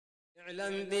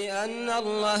اعلم بأن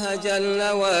الله جل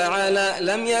وعلا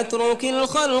لم يترك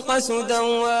الخلق سدى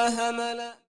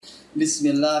وهملا. بسم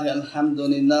الله الحمد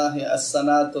لله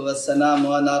الصلاة والسلام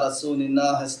على رسول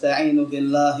الله استعين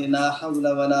بالله لا حول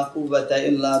ولا قوة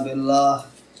إلا بالله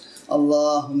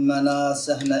اللهم لا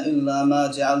سهل إلا ما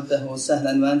جعلته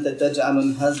سهلا وأنت تجعل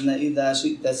الحزن إذا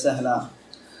شئت سهلا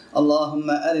اللهم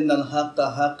أرنا الحق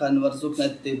حقا وارزقنا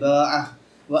اتباعه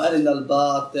وأرنا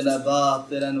الباطل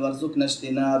باطلا وارزقنا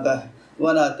اجتنابه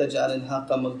ولا تجعل الحق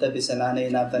ملتبسا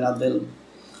علينا فنضل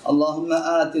اللهم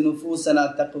آت نفوسنا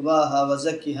تقواها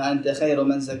وزكها أنت خير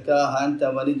من زكاها أنت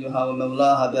وليها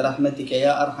ومولاها برحمتك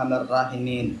يا أرحم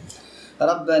الراحمين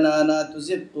ربنا لا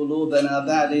تزغ قلوبنا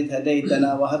بعد إذ هديتنا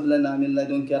وهب لنا من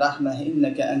لدنك رحمة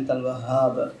إنك أنت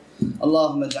الوهاب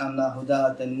اللهم اجعلنا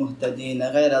هداة مهتدين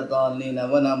غير ضالين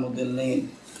ولا مضلين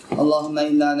اللهم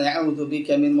إنا نعوذ بك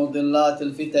من مضلات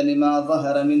الفتن ما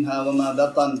ظهر منها وما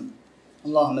بطن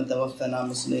اللهم توفنا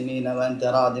مسلمين وأنت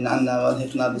راض عنا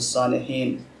والحقنا بالصالحين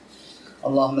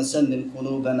اللهم سلم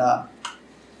قلوبنا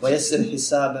ويسر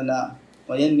حسابنا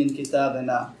ويمن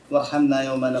كتابنا وارحمنا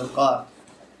يوم نلقاك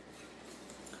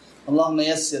اللهم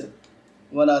يسر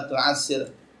ولا تعسر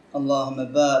اللهم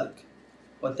بارك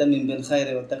وتمم بالخير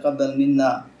وتقبل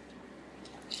منا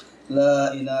لا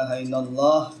إله إلا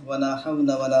الله ولا حول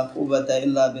ولا قوة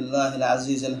إلا بالله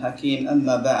العزيز الحكيم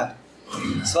أما بعد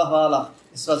sva hvala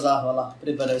i sva zahvala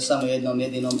pripadaju samo jednom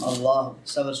jedinom Allahu,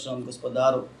 savršenom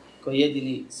gospodaru koji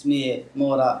jedini smije,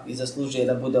 mora i zaslužuje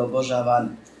da bude obožavan.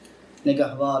 Neka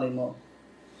hvalimo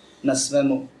na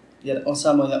svemu jer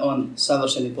samo je on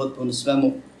savršen i potpun u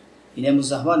svemu i njemu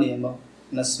zahvaljujemo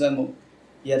na svemu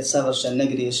jer savršen ne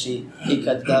griješi i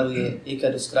kad daruje, i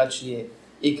kad uskraćuje,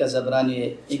 i kad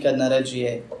zabranjuje, i kad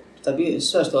naređuje.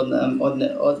 Sve što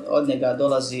od njega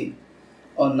dolazi,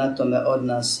 on na tome od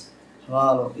nas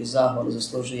hvalu i zahvalu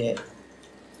zaslužuje.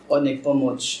 Od njeg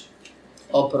pomoć,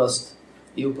 oprost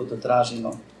i uputu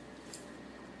tražimo.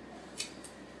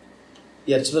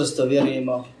 Jer čvrsto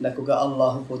vjerujemo da koga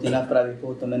Allah uputi na pravi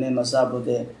put, tome nema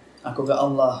zablude, a koga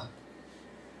Allah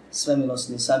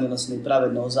svemilosni, samilosni i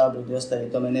pravedno u zabludi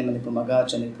ostaje, tome nema ni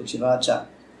pomagača ni upućivača.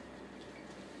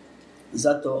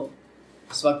 Zato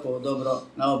svako dobro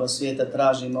na oba svijeta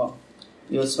tražimo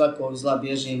i od svakog zla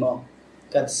bježimo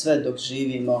kad sve dok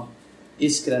živimo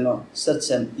iskreno,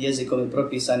 srcem, jezikom i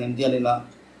propisanim djelima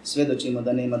svjedočimo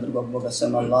da nema drugog Boga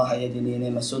sem Allaha, jedini i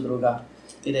nema sudruga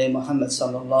i da je Muhammed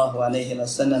sallallahu alejhi ve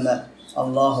selleme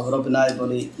Allahov rob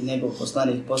najbolji i njegov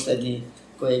poslanik posljednji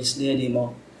kojeg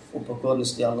slijedimo u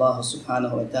pokornosti Allahu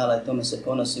subhanahu wa ta'ala i tome se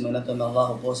ponosimo i na tome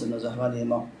Allahu posebno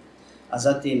zahvaljujemo. A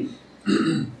zatim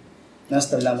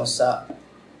nastavljamo sa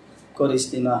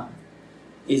koristima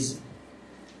iz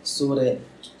sure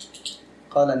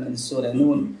Qalam, sure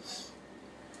Nun.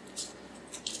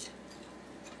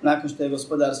 Nakon što je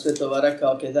gospodar svjetova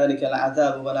rekao kedalika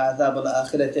al-azabu wal-azabu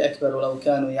al-akhirati akbaru law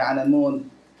kanu ya'lamun,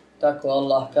 tako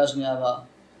Allah kažnjava,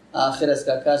 a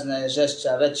ahiretska kazna je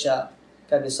žešća, veća,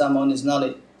 kad bi samo oni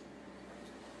znali.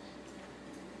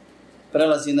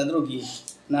 Prelazi na drugi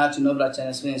način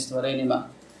obraćanja svim stvorenjima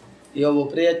i ovu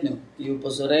prijetnju i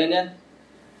upozorenje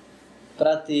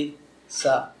prati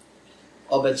sa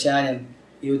obećanjem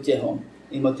i utjehom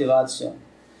i motivacijom.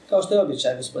 Kao što je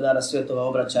običaj gospodara svjetova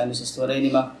obraćanju sa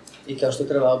stvorenjima i kao što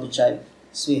treba običaj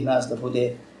svih nas da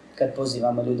bude kad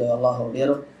pozivamo ljude u Allahovu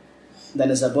vjeru, da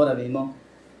ne zaboravimo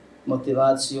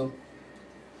motivaciju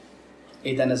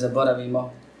i da ne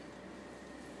zaboravimo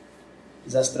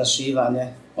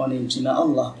zastrašivanje onim čime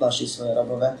Allah plaši svoje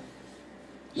robove,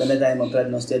 da ne dajemo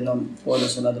prednost jednom u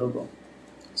odnosu na drugom.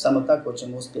 Samo tako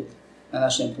ćemo uspjeti na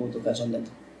našem putu ka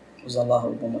džennetu uz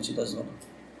Allahovu pomoć i dozvolu.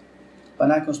 Pa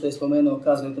nakon što je spomenuo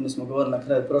kaznu, to mi smo govorili na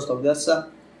kraju prošlog dersa,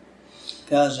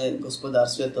 kaže gospodar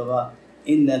svjetova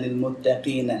inna lil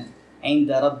muttaqine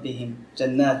inda rabbihim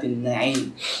jannatin na'im.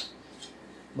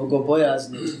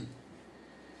 Bogobojazni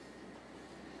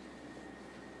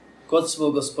kod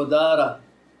svog gospodara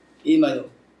imaju,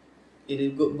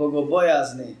 ili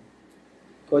bogobojazni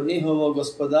kod njihovog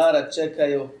gospodara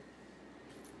čekaju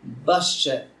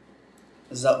bašće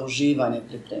za uživanje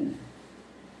pripremljeno.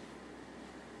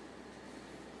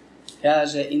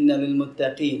 Kaže inna lil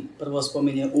muttaqin, prvo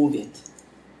spominje uvjet.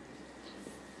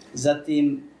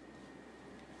 Zatim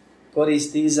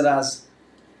koristi izraz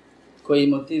koji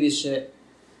motiviše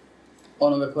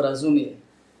onoga ko razumije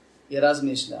i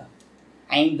razmišlja.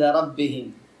 Inda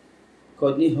rabbihim,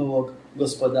 kod njihovog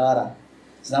gospodara.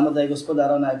 Znamo da je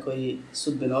gospodar onaj koji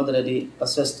sudbeno odredi, pa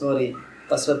sve stvori,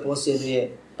 pa sve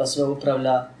posjeduje, pa sve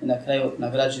upravlja i na kraju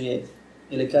nagrađuje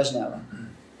ili kažnjava.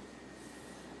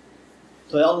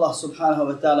 To je Allah subhanahu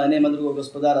wa ta'ala i nema drugog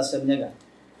gospodara sem njega.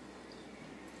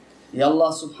 I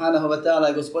Allah subhanahu wa ta'ala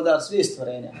je gospodar svih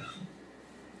stvorenja.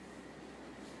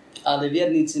 Ali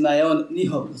vjernicima je on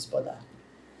njihov gospodar.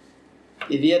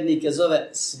 I vjernike zove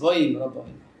svojim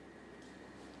robovima.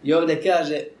 I ovdje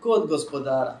kaže kod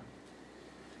gospodara.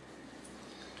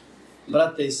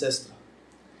 Brate i sestro,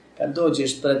 kad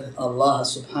dođeš pred Allaha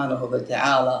subhanahu wa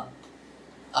ta'ala,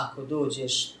 ako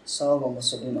dođeš sa ovom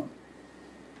osobinom,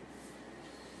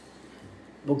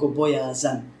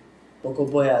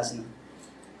 bogobojazna,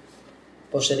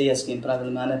 po šerijaskim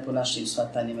pravilima, a ne po našim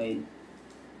shvatanjima i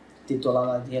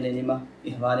titulama, dijeljenjima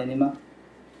i hvaljenima.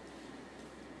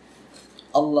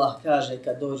 Allah kaže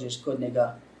kad dođeš kod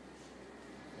njega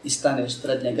i staneš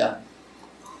pred njega,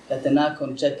 da te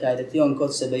nakon čeka i da ti on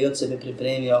kod sebe i od sebe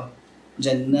pripremio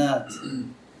džennat,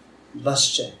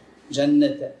 bašće,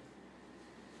 džennete.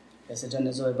 Kad se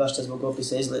džennet zove bašće zbog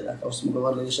opisa izgleda, kao što smo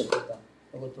govorili više puta,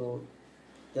 pogotovo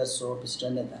jer su opis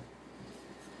dženneta.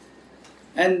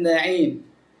 En-na'im,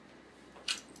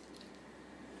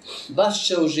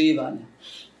 bašće uživanja,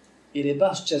 ili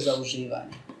bašće za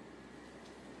uživanje.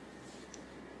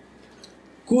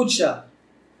 Kuća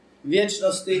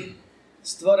vječnosti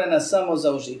stvorena samo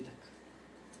za užitak.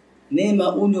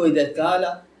 Nema u njoj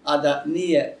detalja, a da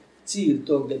nije cilj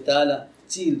tog detalja,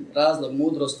 cilj, razlog,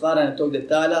 mudrost stvaranja tog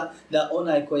detalja, da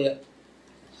onaj koji je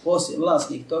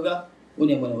vlasnik toga, u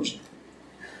njemu ne uživa.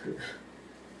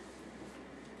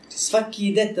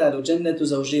 Svaki detalj u džennetu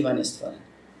za uživanje stvoren.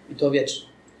 I to vječno.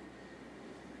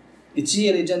 I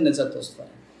cijeli džennet za to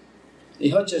stvoren.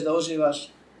 I hoćeš da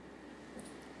uživaš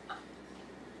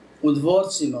u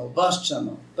dvorcima, u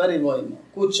bašćama, perivojima,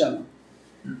 kućama,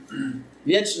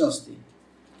 vječnosti,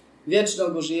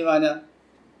 vječnog uživanja,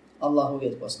 Allah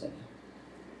uvijek postavlja.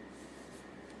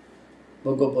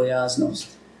 Bogobojaznost.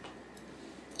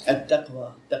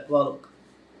 Et-takva, takvaluk,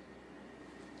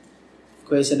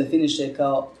 koje se definiše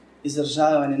kao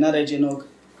izdržavanje naređenog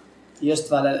i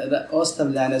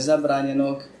ostavljanje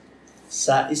zabranjenog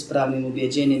sa ispravnim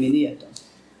ubjeđenjem i nijetom.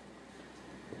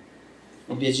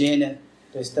 Ubjeđenje,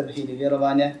 to je tevhid i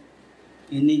vjerovanje,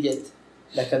 i nijet,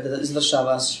 da kada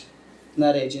izvršavaš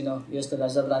naređeno i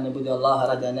ostavljaš zabranjeno bude Allaha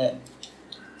radi, a ne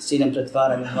s ciljem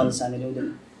pretvaranja hvalisani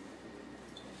ljudima.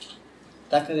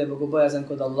 Takav je bogobojazan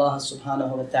kod Allaha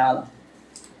subhanahu wa ta'ala.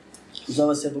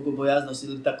 Zove se bogobojaznost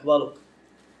ili takvaluk,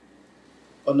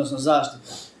 odnosno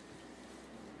zaštita.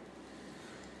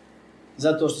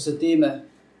 Zato što se time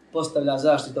postavlja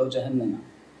zaštita od džehennema.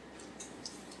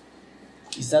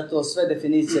 I zato sve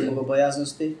definicije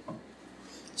bogobojaznosti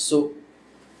su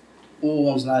u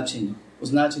ovom značenju, u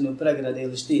značenju pregrade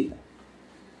ili štita.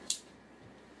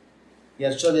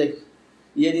 Jer čovjek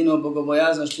jedino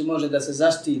bogobojaznošću može da se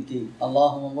zaštiti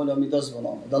Allahovom voljom i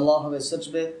dozvolom, od Allahove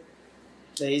srdžbe,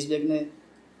 da je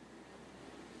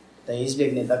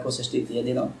izbjegne, tako se štiti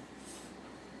jedino.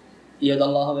 I od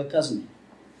Allahove kazne.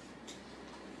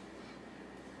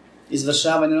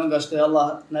 Izvršavanje onoga što je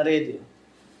Allah naredio.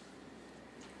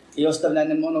 I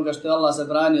ostavljanjem onoga što je Allah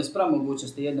zabranio spram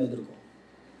mogućnosti jedno i drugo.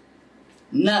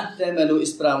 Na temelju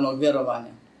ispravnog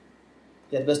vjerovanja.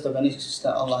 Jer bez toga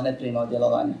ništa Allah ne prima od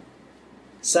djelovanja.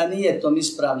 Sa nijetom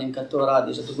ispravnim kad to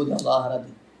radiš, da to bude Allah radi.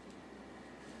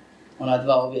 Ona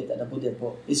dva uvjeta, da bude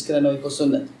po iskreno i po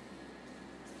sunnetu.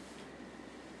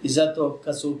 I zato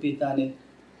kad su upitani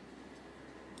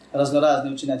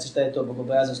raznorazni učinjaci šta je to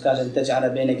bogobojaznost, kaže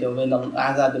teđa'ala bejneke u bejna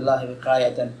a'zabillahi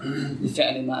viqajatan li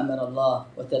fi'li ma amara Allah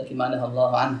wa terki ma neha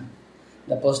Allahu anhu,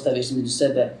 da postaviš među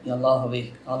sebe i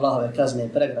Allahove kazne i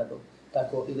pregradu,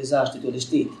 tako ili zaštitu ili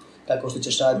štit, tako što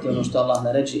ćeš raditi ono što Allah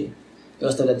naređuje i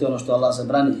ostavljati ono što Allah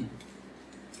zabranije.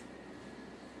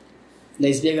 Da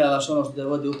izbjegavaš ono što te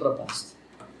vodi u propast,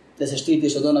 da se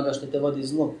štitiš od onoga što te vodi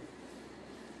zlo,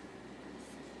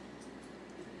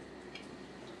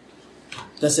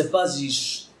 da se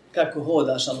paziš kako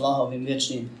hodaš Allahovim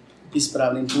vječnim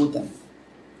ispravnim putem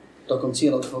tokom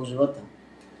cijelog tvog života.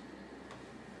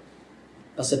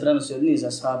 Pa se prenosi od niza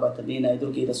ashaba, tabina i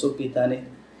drugih da su upitani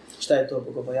šta je to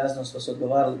bogobojaznost, pa su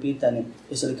odgovarali pitanje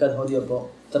jesi li kad hodio po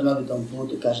trnovitom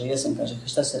putu, kaže jesam, kaže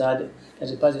šta se radio,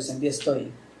 kaže pazio sam gdje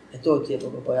stoji, to ti je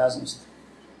bogobojaznost.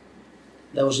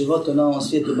 Da u životu na ovom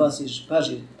svijetu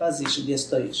paziš gdje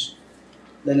stojiš,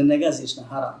 da ne gaziš na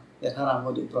haram, jer haram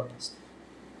vodi u propast.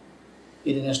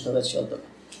 Ili nešto veće od toga.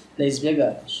 Da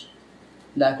izbjegavaš.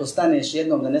 Da ako staneš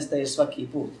jednom, da ne staješ svaki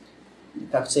put.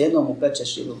 Kako se jednom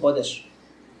upečeš ili uhodeš,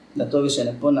 da to više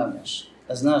ne ponavljaš.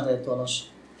 Da znaš da je to loše.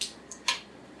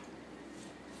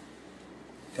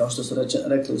 Kao što su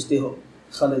rekli u stihu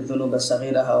Khalid dhunuba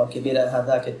sagiraha wa kibiraha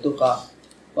dhake tuqa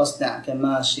wasna'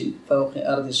 kamashi fawqi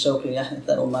ardi shawqi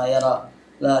yahtharu ma yara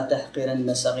la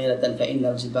tahqiranna sagiratan fa inna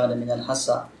al-jibala min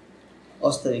al-hasa.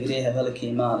 ostavi grijehe velike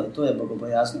i male, to je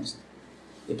bogobojaznost.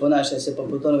 I ponašaj se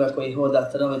poput onoga koji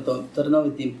hoda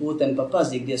trnovitim putem, pa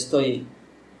pazi gdje stoji.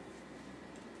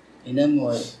 I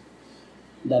nemoj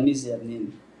da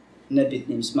mizernim,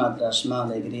 nebitnim smatraš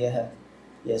male grijehe,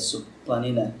 jer su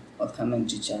planine od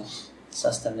kamenčića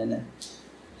sastavljene.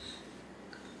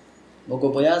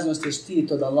 Bogobojaznost je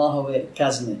štit od Allahove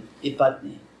kazne i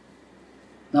patnje.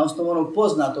 Na osnovu onog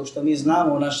poznatog što mi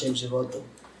znamo u našem životu,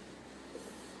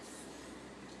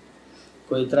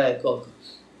 koji traje koliko?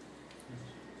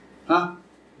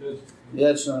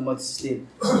 Vječno je moći slijed.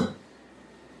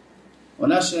 U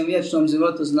našem vječnom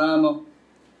životu znamo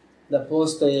da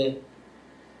postoje,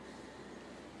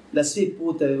 da svi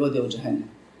putevi vode u džahennem.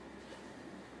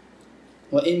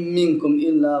 وَإِن مِّنكُمْ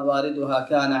إِلَّا وَارِدُهَا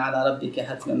كَانَ عَلَى رَبِّكَ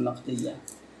حَتْمًا مَقْضِيًّا.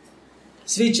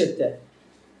 Svi ćete,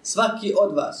 svaki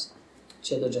od vas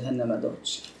će do džahennema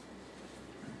doći.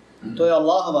 To je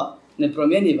Allahova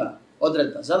nepromjenjiva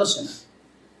odredba, završena.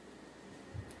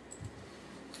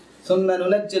 ثُمَّ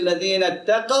نُنَجِّ الَّذِينَ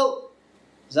اتَّقَوْا.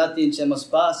 Zatim ćemo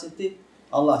spasiti,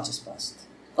 Allah će spasiti.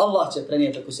 Allah će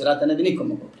prenijeti ako se rata ne bi nikom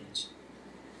mogao prijeći.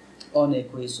 One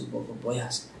koji su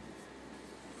bogobojazni.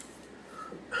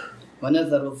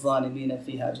 وَنَذَرُ الظَّالِمِينَ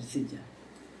فِيهَا جَثِيًّا.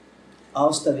 A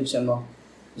ostavit ćemo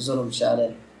zulumčare,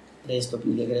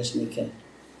 prestupnike, grešnike,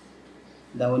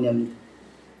 da u njemu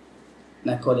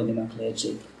na koljenima kleče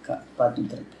i patnju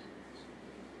trpe.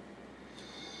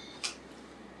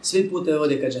 Svi putevi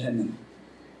vode ka džahennemu.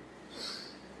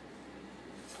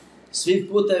 Svi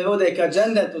putevi vode ka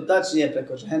džennetu, tačnije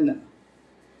preko džahennema.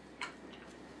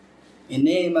 I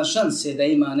nema šanse da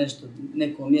ima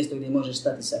neko mjesto gdje možeš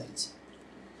stati sakrice.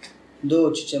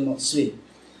 Doći ćemo svi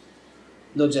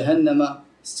do džahennema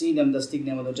s ciljem da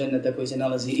stignemo do dženneta koji se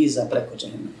nalazi iza preko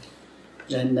džahennema.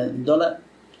 Džahennem dole,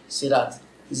 sirat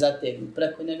zategnut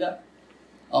preko njega,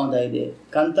 a onda ide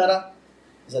kantara,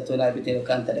 zato je najbitnije do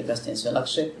kantare, kasnije sve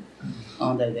lakše, a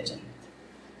onda ide džennet.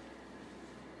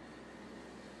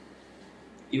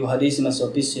 I u hadisima se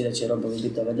opisuje da će robovi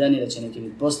biti dovedeni, da će neki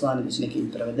biti poslani, da će neki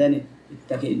biti prevedeni,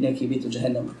 neki biti u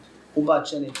džahennemu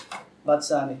ubačeni,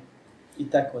 bacani i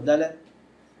tako dalje.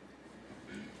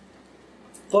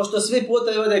 Pošto svi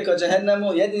putevi vode ka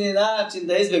džahennemu, jedini način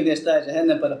da izbjegneš taj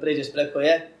džahennem pa da pređeš preko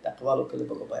je takvaluk ili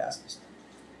bogobojaznost.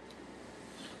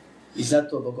 I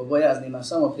zato bogobojaznima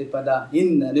samo pripada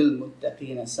inna lil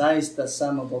muttaqina, saista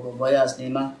samo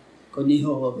bogobojaznima kod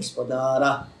njihovog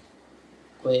gospodara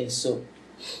kojeg su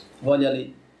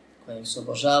voljeli, kojeg su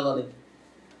obožavali,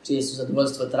 čije su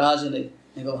zadovoljstvo tražili,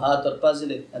 njegov hator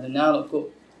pazili na dunjaluku,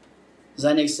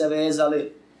 za njeg se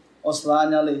vezali,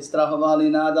 oslanjali, strahovali i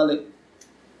nadali.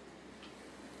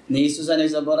 Nisu za njeg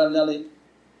zaboravljali,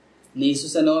 nisu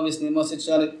se neovisnim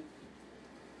osjećali.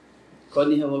 Kod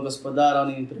njihovog gospodara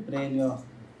on im pripremio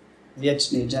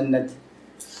vječni džennet,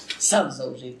 sav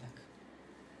za užitak.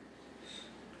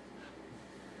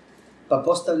 Pa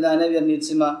postavlja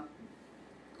nevjernicima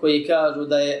koji kažu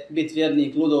da je bit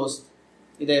vjernik ludost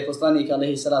i da je poslanik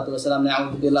alejhi salatu vesselam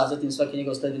na'udhu billah, zatim svaki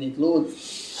njegov sledbenik lud,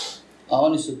 a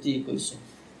oni su ti koji su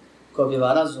ko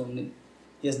biva razumni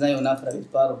jer znaju napraviti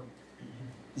paru,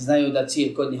 znaju da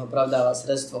cilj kod njih opravdava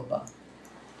sredstvo, pa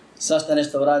svašta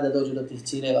nešto urade, dođu do tih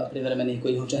ciljeva privremenih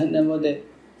koji ih u džahennem vode.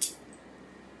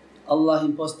 Allah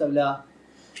im postavlja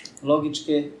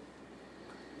logičke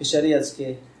i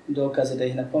šerijatske dokaze da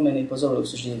ih napomeni i pozove u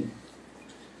sužnjenju.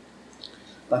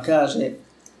 Pa kaže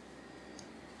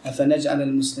أَفَنَجْعَلَ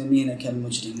الْمُسْلِمِينَ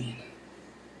كَالْمُجْرِمِينَ.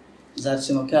 Zar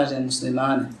ćemo, kaže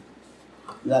muslimane,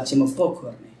 zar ćemo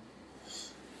pokorni,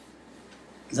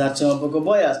 zar ćemo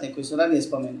bogobojazni koji su ranije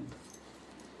spomenuli,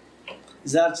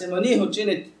 zar ćemo njih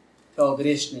učiniti kao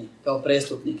grešni, kao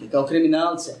prestupnike, kao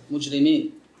kriminalce,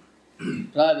 muđrimi,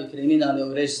 pravi kriminal je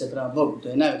ogreši se prema Bogu, to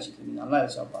je najveći kriminal,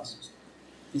 najveća opasnost.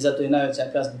 I zato je najveća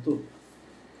kazna tu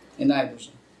i najduža.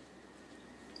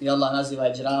 I Allah naziva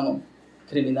iđramom,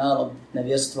 kriminalom,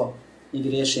 nevjerstvo i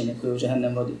griješenje koje u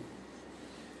džahennem vodi.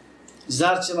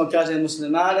 Zar ćemo, kaže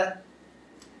muslimane,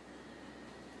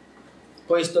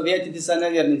 poistovjetiti sa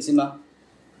nevjernicima?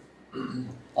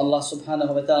 Allah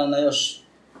subhanahu wa ta'ala na još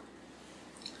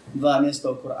 2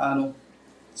 mjesta u Kur'anu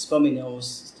spominje ovu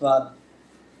stvar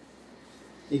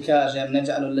i kaže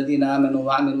نَجْعَلُ الَّذِينَ آمَنُوا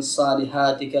وَعَمِلُوا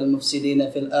الصَّالِحَاتِ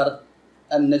كَالْمُفْسِدِينَ فِي الْأَرْضِ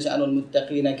أَنْ نَجْعَلُ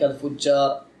الْمُتَّقِينَ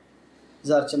كَالْفُجَّارِ.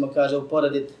 Zar ćemo, kaže,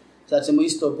 uporediti, zar ćemo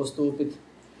isto postupiti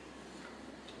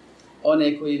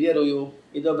one koji vjeruju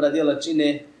i dobra djela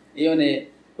čine i one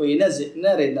koji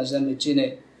nered na zemlji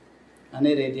čine, a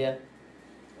nered je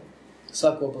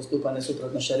svako postupanje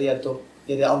suprotno šarijatu,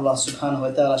 jer je Allah subhanahu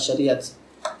wa ta'ala šarijat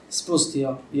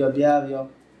spustio i objavio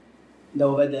da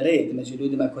uvede red među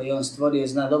ljudima koji je on stvorio i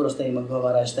zna dobro šta im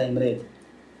odgovara i šta im red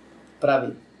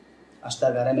pravi, a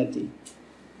šta ga remeti.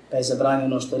 Pa je zabranio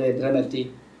ono što red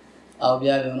remeti, a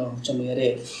objavio ono u čemu je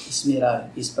red i smira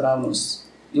i ispravnost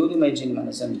ljudima i džinima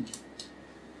na zemlji.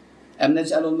 Em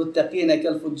neđalul muttaqine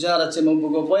kal fudžara, ćemo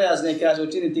bogobojazne, kaže,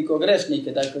 učiniti ko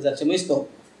grešnike, dakle, zar ćemo isto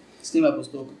s njima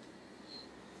postupiti.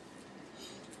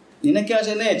 I ne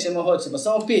kaže nećemo, hoćemo,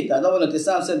 samo pita, dovoljno ti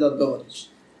sam sve da odgovoriš.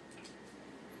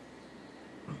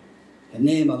 Jer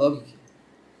nema logike.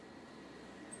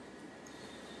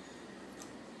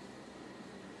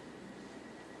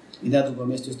 I na drugom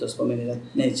mjestu isto spomeni da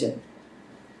neće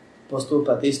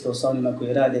postupati isto sa onima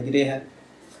koji rade grijehe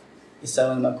i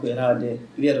sa onima koji rade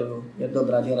vjeruju, jer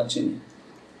dobra djela čini.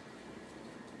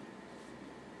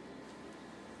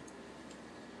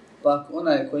 Pa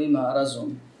onaj koji ima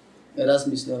razum i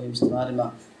razmisli o ovim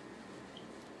stvarima,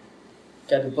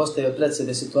 kad bi postavio pred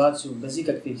sebe situaciju bez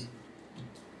ikakvih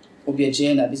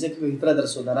ubjeđenja, bez ikakvih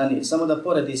predrasuda ranije, samo da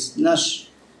poredi naš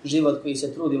život koji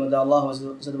se trudimo da Allahovo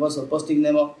zadovoljstvo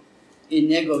postignemo i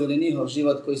njegov ili njihov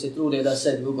život koji se trudi da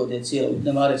sebi ugode cijelu,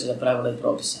 ne mareći da pravila i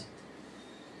propisa.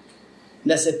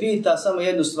 Da se pita samo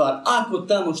jednu stvar, ako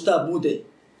tamo šta bude,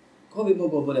 ko bi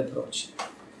mogao bolje proći?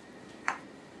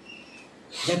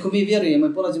 I ako mi vjerujemo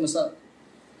i polazimo sa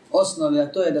osnove,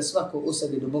 a to je da svako u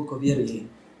sebi duboko vjeruje,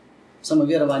 samo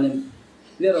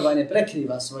vjerovanje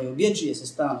prekriva svoje, ubjeđuje se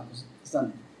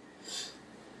stalno.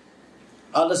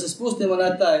 Ali da se spustimo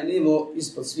na taj nivo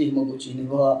ispod svih mogućih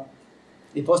nivoa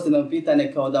i postavimo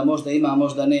pitanje kao da možda ima,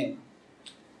 možda nema.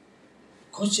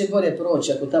 Ko će bolje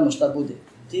proći ako tamo šta bude?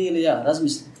 Ti ili ja,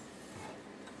 razmisli.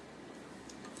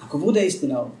 Ako bude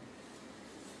istina ovo.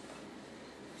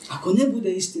 Ako ne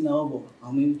bude istina ovo,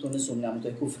 a mi to ne sumnjamo, to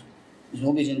je kufr. Mi smo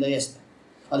ubjeđeni da jeste.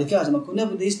 Ali kažem, ako ne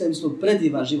bude istina, mi smo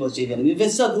predivan život živjeli. Mi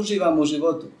već sad uživamo u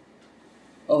životu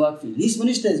ovakvi. Nismo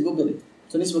ništa izgubili.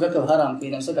 To nismo kakav haram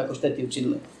koji nam svakako šteti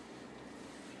učinili.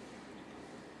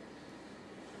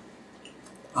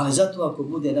 Ali zato ako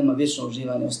bude nama vječno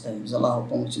uživanje, ostajem za Allahu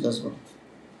pomoć i dozvolu.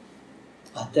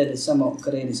 A tebe samo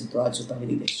kreni situaciju pa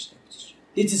vidi gdje ćeš.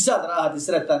 Ti si sad rahat i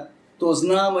sretan, to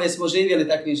znamo jer smo živjeli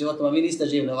takvim životom, a vi niste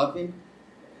živjeli ovakvim.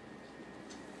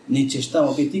 Nećeš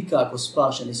tamo biti ikako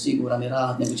spašen i siguran i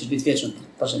rahat, nego ćeš biti vječno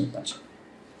pašen i pačan.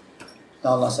 Da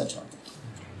Allah sačuva.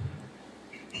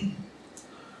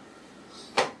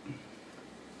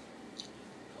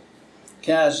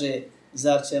 Kaže,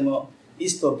 zar ćemo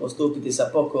isto postupiti sa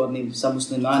pokornim, sa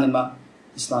muslimanima,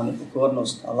 islam je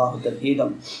pokornost, Allahu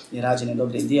tevhidom i rađenjem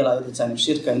dobrih dijela i odricanjem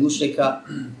širka i mušrika,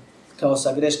 kao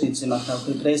sa grešnicima, kao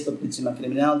prestupnicima,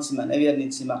 kriminalcima,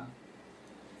 nevjernicima.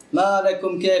 Ma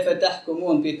lekum kefe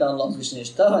tahkumun, pita Allah uzvišenje,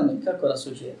 šta vam je, kako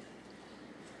rasuđujete?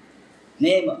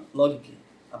 Nema logike,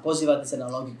 a pozivate se na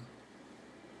logiku.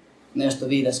 Nešto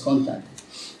vi da skontate.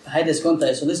 Hajde skontaj,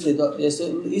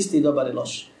 jesu isti dobar i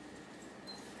loš?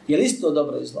 Je li isto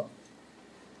dobro i zlo?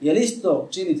 Je li isto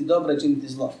činiti dobro i činiti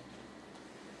zlo?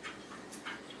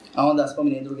 A onda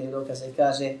spominje druge dokaze i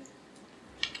kaže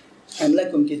Am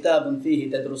lekum kitabun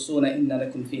fihi tadrusuna inna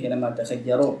lekum fihi lama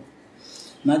takhayyarun.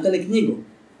 Imate li knjigu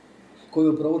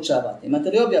koju proučavate? Imate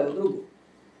li objavu drugu?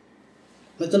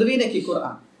 Imate li vi neki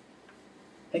Kur'an?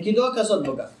 Neki dokaz od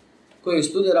Boga koji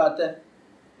studirate,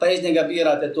 pa iz njega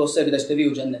birate to sebi da ćete vi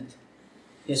u džennet.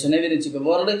 Jesu nevjernici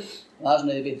govorili,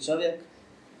 važno je biti čovjek,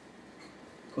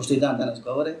 ko što i dan danas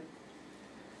govore,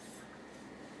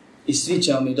 i svi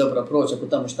ćemo mi dobro proći ako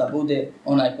tamo šta bude,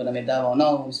 onaj ko nam je davao na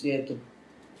ovom svijetu,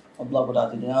 od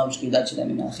blagodati dunjalučki, da će nam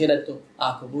i na ahiretu,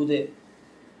 ako bude,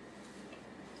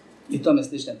 i tome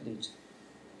slične priče.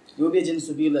 I ubijeđeni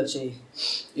su bili da će ih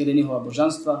ili njihova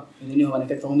božanstva, ili njihova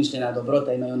nekakva umišljena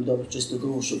dobrota, imaju oni dobru čistu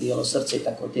dušu, bijelo srce i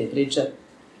tako te priče,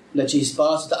 da će ih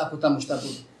spasiti ako tamo šta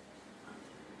bude.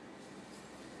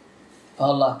 Pa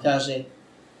Allah kaže,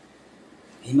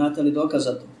 imate li dokaz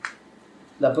za to?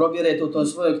 Da probirete u tom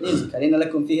svojoj knjizi, kad ina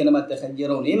lekum fihi lama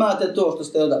takhayyarun. Imate to što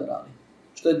ste odabrali,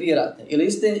 što je birate, ili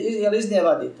iz nje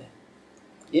vadite.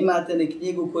 Imate li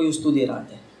knjigu koju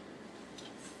studirate?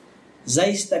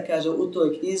 Zaista, kaže, u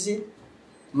toj knjizi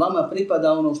vama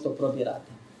pripada ono što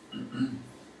probirate.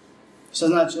 Šta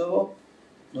znači ovo?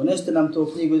 Donesite nam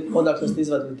tu knjigu odakle ste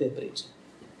izvadili te priče.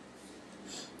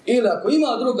 Ili ako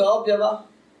ima druga objava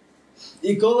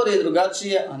i govori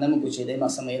drugačije, a nemoguće je da ima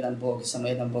samo jedan Bog i samo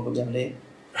jedan Bog objavljen,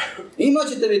 imat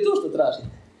ćete vi to što tražite.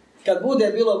 Kad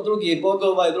bude bilo drugi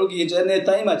bogova i drugi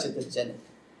dženeta, imat ćete dženet.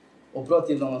 U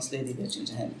protivnom vam slijedi vječni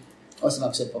dženet. Osim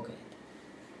ako se pokrijete.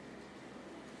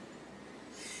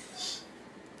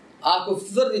 Ako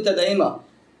tvrdite da ima,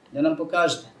 da nam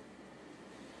pokažete.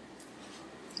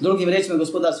 Drugim rečima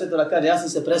gospodar Svetoga kaže, ja sam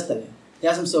se predstavio,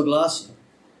 ja sam se oglasio.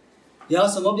 Ja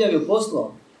sam objavio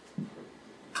poslao.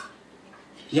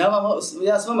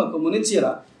 Ja s vama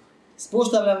komuniciram.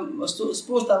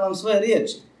 Spuštam vam svoje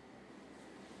riječi.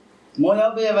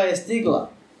 Moja objava je stigla.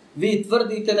 Vi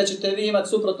tvrdite da ćete vi imati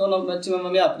suprotno onog na čime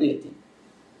vam ja prijetim.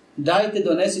 Dajte,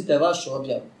 donesite vašu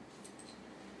objavu.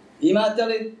 Imate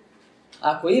li?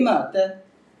 Ako imate,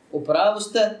 u pravu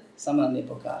ste, samo nam je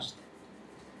pokažite.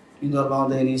 I normalno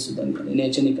da je nisu donijeli,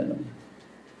 neće nikad donijeti.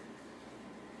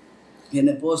 Jer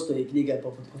ne postoji knjiga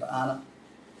poput Kur'ana,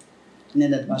 ne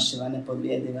nadmašiva, ne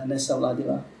podvijediva, ne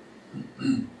savladiva,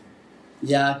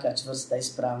 jaka, čvrsta,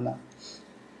 ispravna.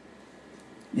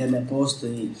 Jer ne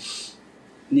postoji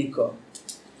niko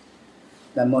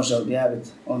da može objaviti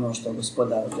ono što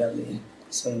Gospodar objavljuje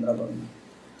svojim robovima.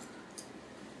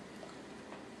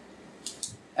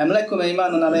 Am lakum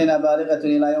imanun alayna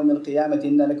balighatun ila yawm al-qiyamati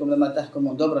inna lakum lama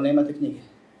tahkumun. Dobro, nemate knjige.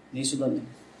 Nisu donijeli.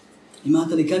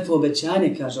 Imate li kakvo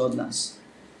obećanje, kaže, od nas?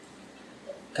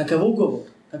 Kakav ugovor,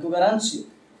 kakvu garanciju?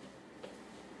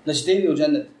 Da ćete vi u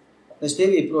džennet, da ćete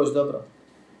vi proći dobro,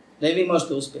 da i vi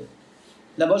možete uspjeti,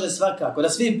 da može svakako, da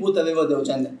svi putevi vode u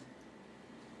džennet.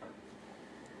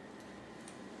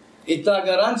 I ta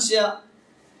garancija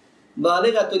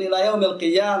balighatun ila yawm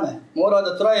al-qiyame mora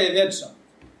da traje vječno,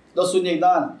 do sudnjeg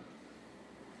dana.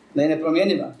 Da je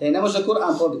nepromjenjiva, da je ne može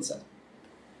Kur'an pobiti sad.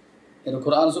 Jer u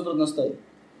Kur'anu suprotno stoji.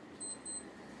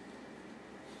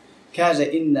 Kaže,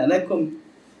 inna lakum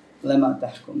lama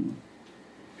tahkumun.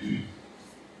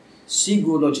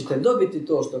 Sigurno ćete dobiti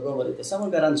to što govorite, samo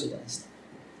garanciju da neste.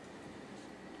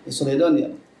 Jesu li je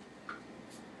donijeli?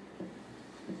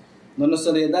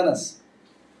 Donose li je danas?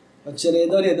 Hoće li je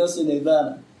donijeti do sudnjeg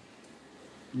dana?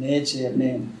 Neće, jer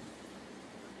nema.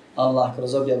 Allah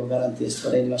kroz objavu garantije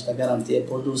stvorenjima šta garantije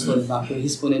pod uslovima ako ih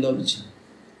ispuni dobit će.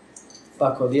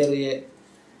 Pa ako vjeruje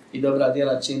i dobra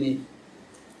djela čini,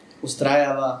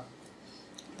 ustrajava,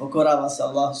 pokorava se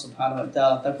Allah subhanahu wa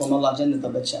ta'ala, tako mu Allah džennet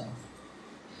obećava.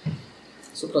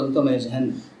 Suprotno tome je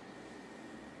džehennem.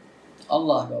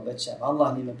 Allah ga obećava,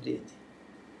 Allah njime prijeti.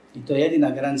 I to je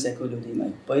jedina garancija koju ljudi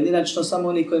imaju. Pojedinačno samo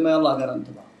oni kojima je Allah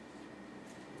garantovao.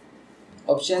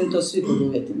 Općenito svi pod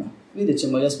uvjetima. Vidjet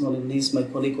ćemo jesmo li nismo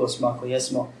i koliko smo, ako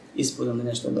jesmo, ispunili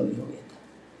nešto od ovih uvjeta.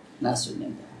 Na sudnjem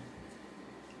danu.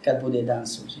 Kad bude dan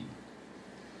suđenja.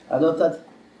 A dotad,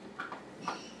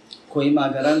 ko ima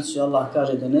garanciju, Allah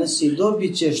kaže donesi,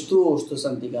 dobit ćeš to što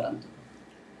sam ti garantovao.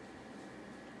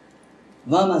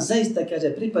 Vama zaista,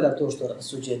 kaže, pripada to što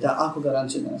rasuđujete, ako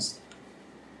garanciju donesete.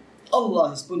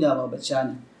 Allah ispunjava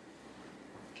obećanje.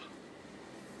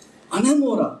 A ne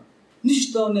mora.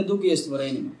 Ništa on ne duguje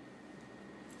stvorenjima.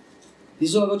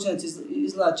 Iz ovog učenjaci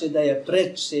izlače da je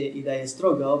preče i da je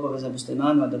stroga obaveza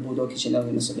muslimanima da budu okićeni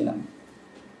ovim osobinama.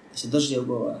 Da se drži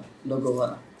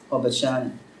dogovora, obećanja.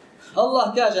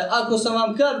 Allah kaže, ako sam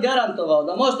vam kad garantovao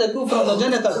da možete kufrom do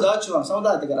dženeta, daću vam, samo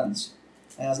dajte garanciju.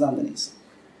 A ja znam da nisam.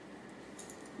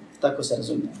 Tako se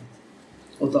razumije.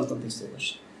 U tom kontekstu je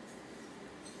došao.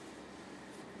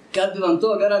 Kad bi vam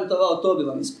to garantovao, to bi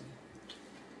vam ispunio.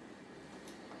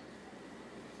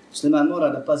 Musliman mora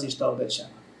da pazi šta obećava.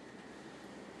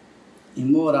 I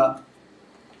mora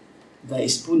da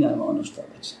ispunjava ono što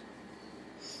obećava.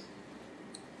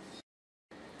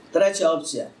 Treća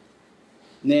opcija.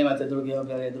 Nemate druge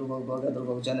objave, drugog Boga,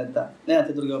 drugog dženeta.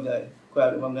 Nemate druge objave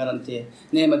koja vam garantije.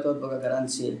 Nemate od Boga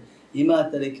garancije.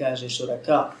 Imate li, kaže,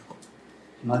 šuraka?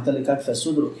 Imate li kakve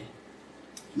sudruge?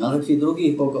 Imate li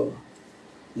drugih bogova?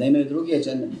 Da imaju druge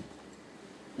dženete?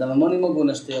 Da vam oni mogu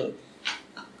našteliti?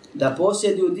 Da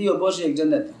posjeduju dio Božijeg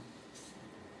dženeta?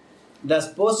 Da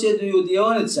posjeduju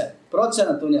dionice,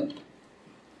 procenat u njemu?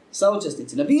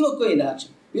 Saučesnici, na bilo koji način.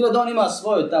 Bilo da on ima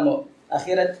svoju tamo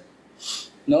ahiret,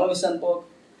 neovisan Bog,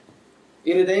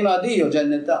 ili da ima dio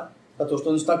dženeta, zato što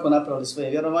oni su tako napravili svoje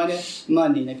vjerovanje,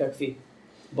 manji nekakvi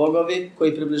bogovi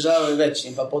koji približavaju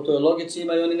većim, pa po toj logici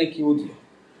imaju oni neki udio,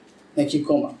 neki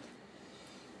komad.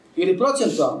 Ili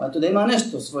procentualno, eto da ima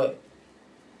nešto svoje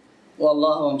u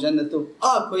Allahovom džennetu.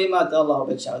 Ako imate, Allah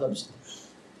obećava, dobit ćete.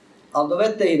 Ali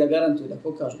dovedite ih da garantuju, da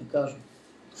pokažu, da kažu.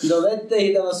 Dovedite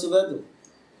ih da vas uvedu.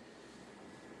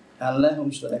 Al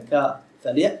lehum šuraka,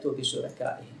 falijetu bi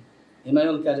šurakaihim.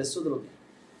 Imaju li, kaže, sudruge.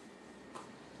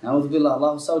 Naud bila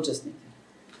Allahu saučesnike.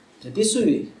 Prepisuju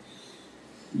ih.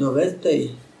 Dovedite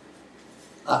ih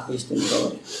ako istinu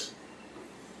govori.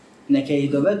 Neka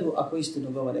ih dovedu ako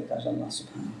istinu govore, kaže Allah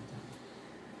subhanahu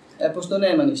wa ta'ala. Pošto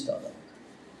nema ništa od ovoga.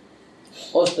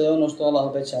 Ostaje ono što Allah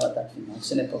obećava takvima, ako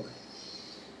se ne pokaje.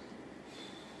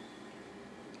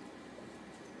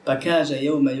 Pa kaže,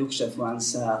 jevme yukšefu an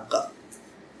saqa,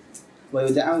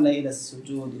 ويدعون إلى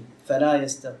السجود فلا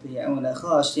يستطيعون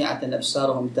خاشعة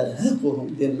أبصارهم ترهقهم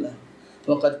ذلة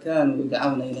وَقَدْ كَانُوا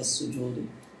يُدْعَوْنَ إِلَى السُّجُودِ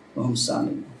وَهُمْ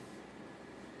سَامِدُونَ.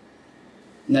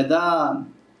 Na dan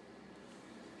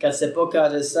kad se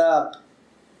pokaže saq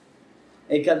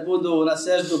i kad budu na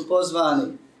seždu pozvani,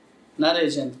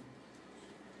 naređeni,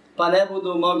 pa ne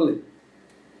budu mogli,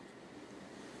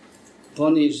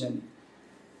 poniženi,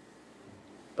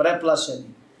 preplašeni,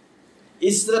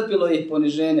 iscrpilo ih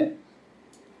poniženje,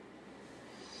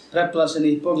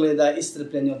 preplašenih pogleda,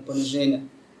 iscrpljeni od poniženja.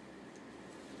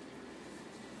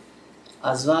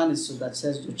 A zvani su da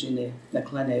seždu čine, da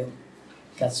klanjaju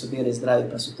kad su bili zdravi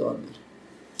pa su to odbili.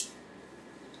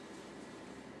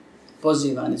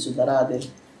 Pozivani su da rade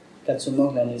kad su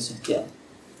mogli, a nisu htjeli.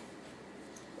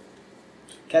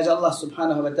 Kaže Allah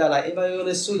subhanahu wa ta'ala, imaju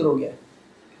li sudruge?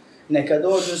 Neka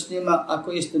dođu s njima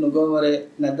ako istinu govore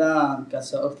na dan kad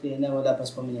se otkrije nevolja pa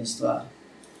spominje stvari.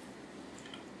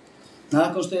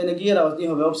 Nakon što je negirao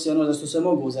njihove opcije, ono za što se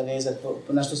mogu zavezati,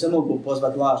 na što se mogu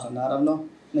pozvati lažno, naravno,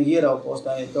 negirao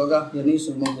postojanje toga, jer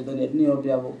nisu mogli donijeti ni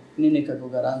objavu, ni nikakvu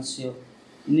garanciju,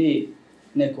 ni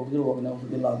nekog drugog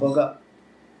neubila Boga,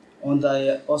 onda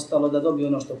je ostalo da dobiju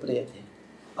ono što prijeti.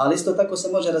 Ali isto tako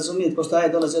se može razumjeti, pošto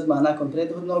ajet dolazi odmah nakon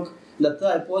prethodnog, da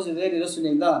taj poziv vrijedi do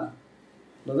sudnjeg dana.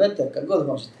 Dovedite kad god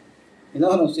možete. I na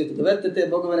onom svijetu dovedite te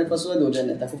bogove nek vas uvedu u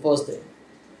džennet, tako postoji.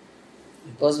 I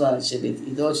pozvani će biti,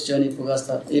 i doći će oni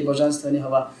bogatstva i božanstva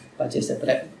njihova, pa će se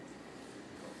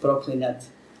proklinjati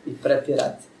i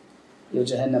prepirati i u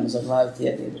džehennemu zaglaviti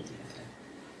jedni i drugi.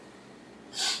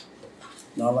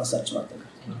 No, Allah sačuva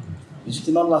toga.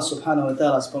 Međutim, Allah subhanahu wa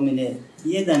ta'ala spominje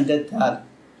jedan detalj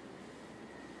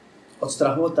od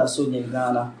strahota sudnjeg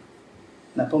dana,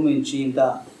 napominjući im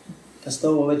da kad ste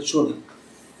ovo već čuli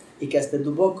i kad ste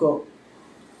duboko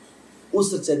u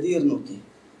srce dirnuti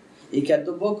i kad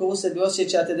duboko u sebi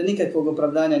osjećate da nikakvog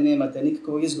opravdanja nemate,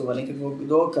 nikakvog izgovora, nikakvog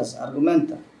dokaza,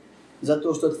 argumenta za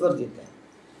to što tvrdite,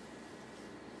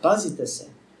 pazite se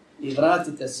i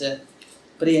vratite se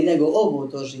prije nego ovo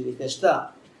doživite.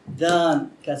 Šta? Dan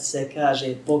kad se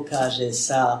kaže, pokaže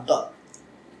saq.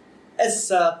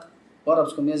 Es-saq u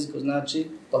arapskom jeziku znači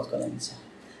potkorenica.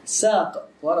 Saq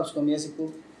u arapskom jeziku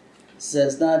se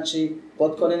znači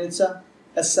potkorenica,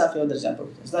 es-saq je određen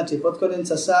potkorenica. Znači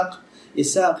potkorenica, saq, i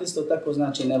saq isto tako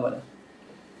znači nevolja.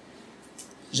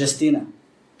 Žestina.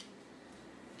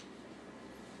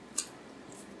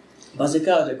 Pa se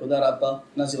kaže kod Arapa,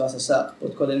 naziva se saq,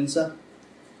 potkorenica,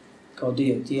 kao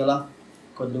dio tijela,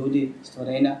 kod ljudi,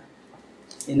 stvorenja,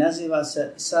 i naziva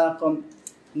se saqom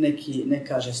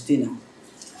neka žestina,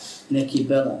 neki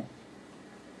belaj,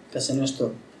 kad se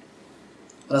nešto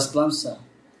rasplamsa,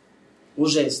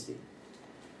 užesti.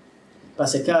 Pa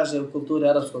se kaže u kulturi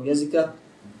arapskog jezika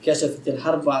kešefetil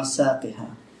harbu an saqiha.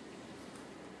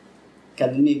 Kad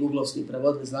bi mi googlovski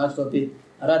prevodili, značilo bi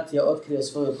rat je otkrio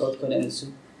svoju potkorenicu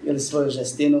ili svoju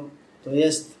žestinu, to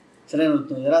jest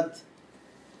trenutno je rat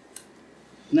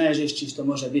najžešći što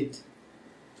može biti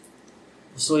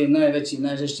u svojim najvećim,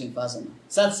 najžešćim fazama.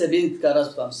 Sad se bitka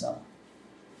rasplamsala.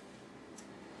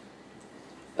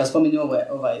 Pa spominju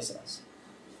ovaj izraz.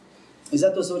 I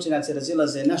zato se učenjaci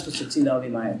razilaze na što se cilja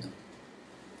ovim ajetom.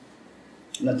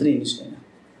 Na 3 mišljenja.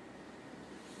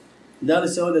 Da li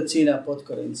se ovdje cilja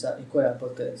potkorenica i koja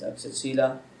potkorenica ako se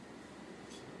cilja?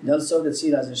 Da li se ovdje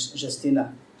cilja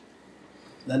žestina?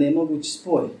 Da li je mogući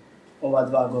spoj ova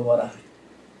dva govora?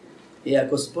 I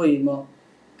ako spojimo,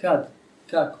 kad,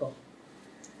 kako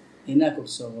i na kog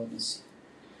se ovo odnosi?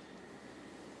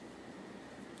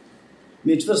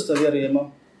 Mi čvrsto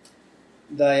vjerujemo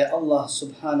da je Allah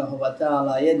subhanahu wa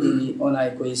ta'ala jedini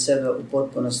onaj koji sebe u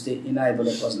potpunosti i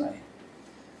najbolje poznaje.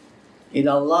 I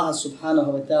da Allah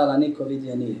subhanahu wa ta'ala niko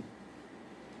vidio nije.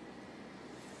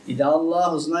 I da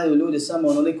Allahu znaju ljudi samo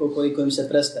onoliko koliko im se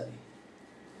predstavi.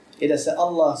 I da se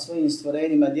Allah svojim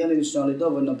stvorenjima djelimično ali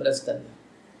dovoljno predstavlja.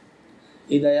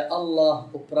 I da je Allah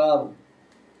u pravu,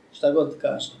 šta god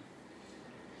kaže.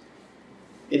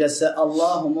 I da se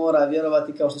Allahu mora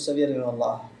vjerovati kao što se vjeruje u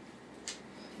Allaha.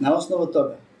 Na osnovu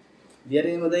toga,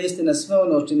 vjerujemo da je istina sve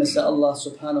ono čime se Allah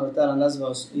subhanahu wa ta'ala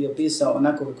nazvao i opisao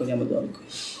onako kako njemu dolikuje.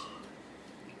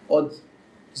 Od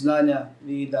znanja,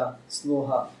 vida,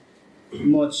 sluha,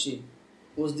 moći,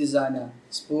 uzdizanja,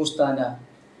 spuštanja,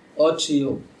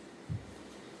 očiju,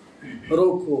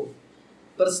 ruku,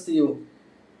 prstiju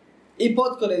i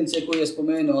potkorenice koju je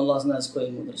spomenuo, Allah zna s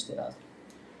koje mudrosti razlike.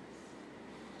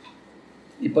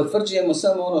 I potvrđujemo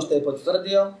samo ono što je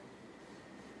potvrdio,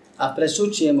 a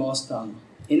prešućujemo ostalo.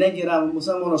 I negiramo mu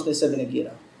samo ono što je sebe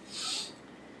negirao.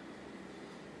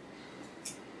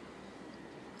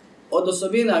 Od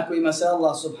osobina kojima se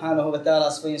Allah subhanahu wa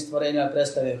ta'ala svojim stvorenjima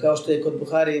predstavio, kao što je kod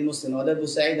Buhari i Muslima, od Ebu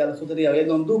Sa'ida al-Hudrija u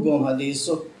jednom dugom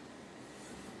hadisu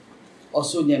o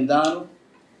sudnjem danu,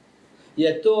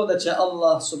 je to da će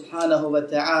Allah subhanahu wa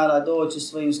ta'ala doći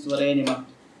svojim stvorenjima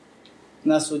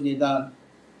na sudnji dan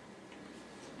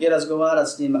i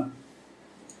razgovarati s njima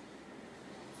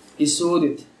i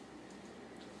suditi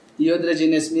i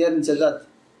određene smjernice dati.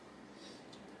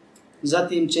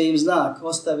 Zatim će im znak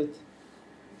ostaviti,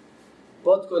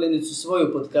 potkoljenicu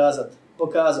svoju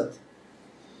pokazati,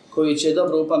 koju će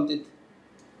dobro upamtiti,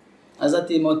 a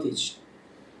zatim otići.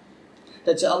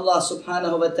 Da će Allah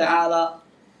subhanahu wa ta'ala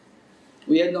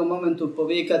u jednom momentu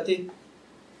povikati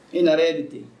i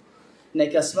narediti: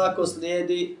 neka svako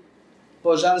slijedi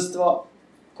božanstvo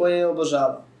koje je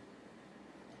obožavao.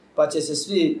 Pa će se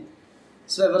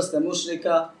sve vrste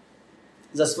mušrika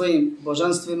za svojim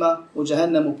božanstvima u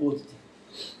džehennem uputiti.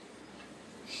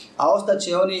 A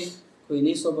ostaće oni koji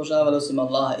nisu obožavali osim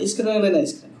Allaha, iskreno ili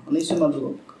neiskreno. Oni nisu imali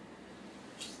drugog.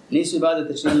 Nisu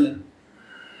ibadete činili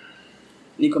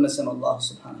nikome sem Allahu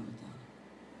subhanahu wa ta'ala.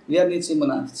 Vjernici i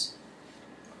munafici.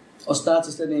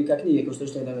 Ostaci sljednika knjige, ko što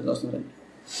je nevjerojatno vreme.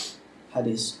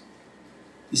 Hadis.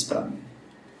 Ispravljeni.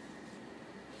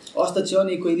 Ostaće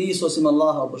oni koji nisu osim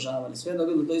Allaha obožavali. Svejedno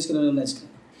bilo to iskreno ili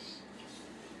neiskreno.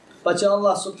 Pa će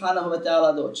Allah subhanahu wa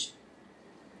ta'ala doći.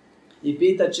 I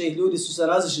pitat će ih: ljudi su se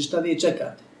razišli, šta vi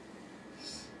čekate?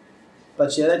 Pa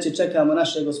će reći: čekamo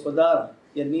našeg gospodara.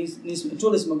 Jer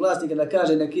čuli smo glasnika da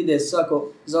kaže nek ide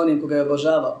svako za onim koga je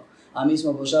obožavao. A mi smo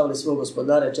obožavali svog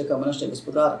gospodara i čekamo našeg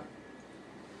gospodara.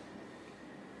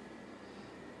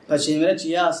 Pa će im reći: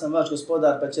 ja sam vaš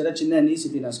gospodar. Pa će reći: ne,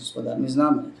 nisi ti naš gospodar, mi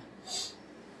znamo njega.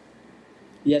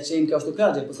 Jer će im, kao što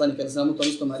kaže poslanik ali sam u tom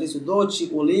istom hadisu, doći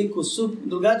u liku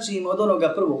drugačijim od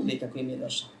onoga prvog lika koji mi je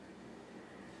došao.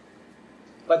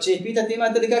 Pa će ih pitati: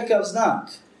 imate li kakav znak?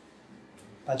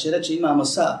 Pa će reći: imamo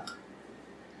sak,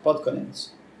 potkoljenicu.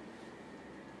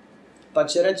 Pa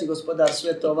će reći gospodar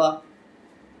svjetova,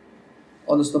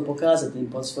 odnosno pokazati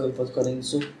im pod svoju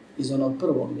potkoljenicu iz onog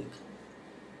prvog lika.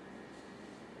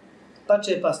 Pa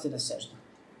će pasti na seždu.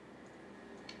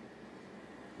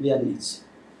 Vjernici,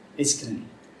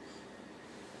 iskreni.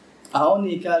 A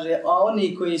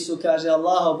oni koji su, kaže,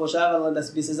 Allaha obožavali da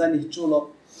bi se za njih čulo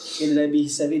ili da bi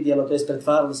ih se vidjelo, to je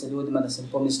pretvarali se ljudima da se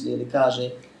pomisli ili kaže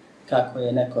kako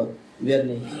je neko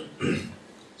vjernik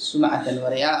sum'atan wa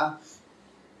rija'a,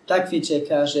 takvi će,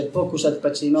 kaže, pokušati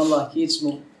pa će im Allah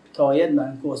kičmu kao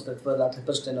jedan kost pretvoriti, dakle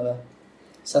prštenove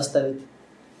sastaviti,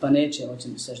 pa neće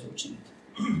moći seždu učiniti.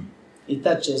 I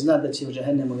tad će znati da će u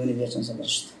džehennemu i oni vječno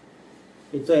završiti.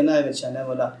 I to je najveća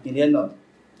nevolja, ili jedna od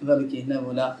velikih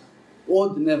nevolja,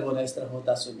 od nevolja i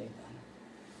strahota sudnjeg dana.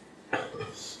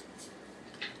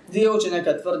 Dio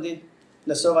učenjaka tvrdi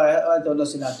da se ovaj ajet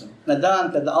odnosi na to. Na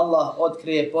dan kada Allah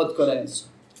otkrije potkoljenicu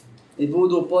i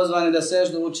budu pozvani da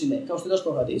seždu učine, kao što je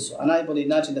došlo u hadisu, a najbolji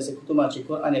način da se tumači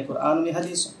Kur'an je Kur'anom i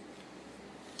hadisom.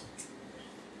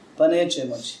 Pa neće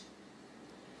moći.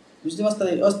 Međutim,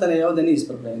 ostane ovdje niz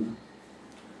problema.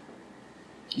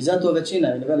 I zato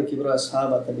većina ili veliki broj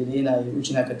ashaba, tabidina i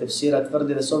učenjaka tefsira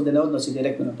tvrdi da se ovdje ne odnosi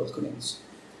direktno na potkoljenicu.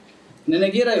 Ne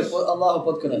negiraju Allahu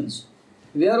potkoljenicu.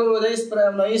 Vjeruju da je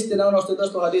ispravno istina ono što je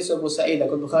došlo u hadisu Abu Sa'ida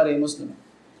kod Buhari i Muslima.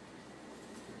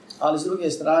 Ali s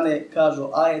druge strane kažu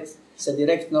ajet se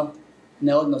direktno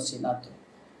ne odnosi na to.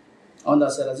 Onda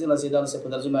se razilazi da li se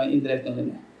podrazumeva indirektno ili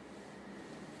ne.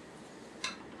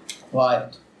 U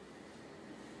ajetu.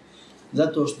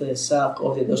 Zato što je sak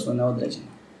ovdje došlo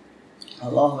neodređeno.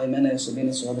 Allahove imena i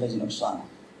osobine su određenog člana.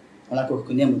 Onako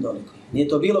kako njemu dolikuje. Nije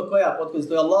to bilo koja potkoljnica,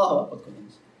 to je Allahova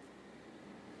potkoljnica.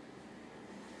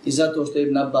 I zato što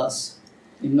Ibn Abbas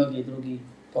i mnogi drugi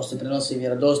pošto prenosi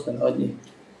vjerodostojno od njih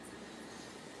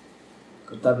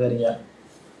kod Taberija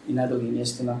i na drugim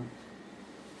mjestima.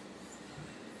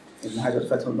 Ibn Hajar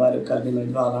Fathul Bari kaže imaju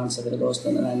dva lanca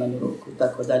vjerodostojno na najmanju ruku i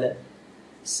tako dalje.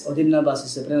 Od Ibn Abbasa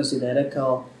se prenosi da je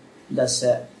rekao da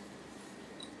se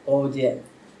ovdje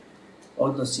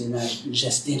odnosi na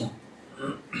žestinu.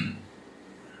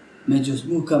 Među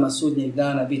mukama sudnjeg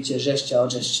dana bit će žešća od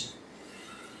žešće.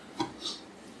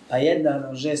 Pa jedan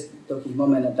od žest tokih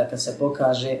momenta kad se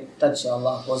pokaže, tad će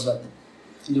Allah pozvati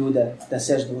ljude da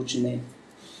seždu učine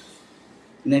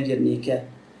nevjernike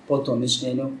po tom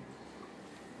mišljenju,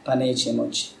 pa neće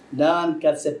moći. Dan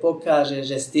kad se pokaže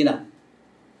žestina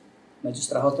među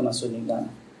strahotama sudnjeg dana.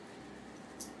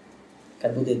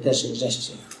 Kad bude teže i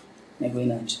žešće nego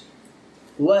inače.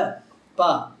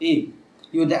 I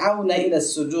yud'auna ila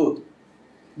sujud,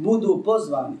 budu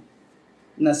pozvani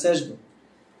na seždu.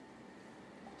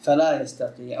 Fala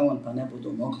yastati'un, pa ne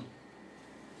budu mogli.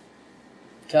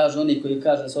 Kažu oni koji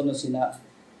kažu da se odnosi na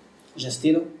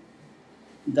žestinu,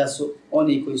 da su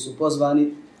oni koji su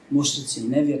pozvani mušrici i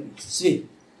nevjernici, svi.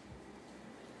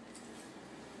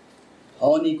 A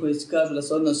oni koji kažu da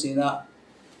se odnosi na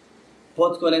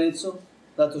potkorenicu,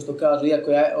 zato što kažu,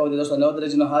 iako je ovdje došlo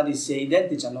neodređeno, hadis je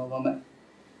identičan ovome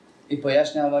i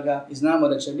pojašnjava ga i znamo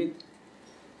da će biti,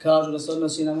 kažu da se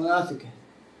odnosi na munafike.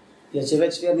 Jer će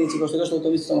već vjernici, ko što je došlo u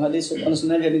tom istom hadisu, odnosno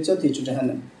nevjernici otići u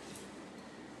džehennem.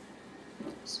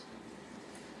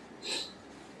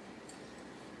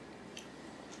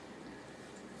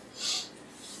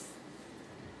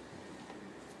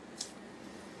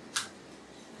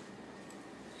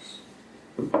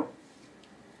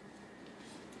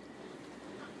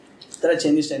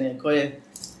 Treće mišljenje koje?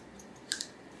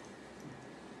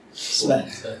 Sve.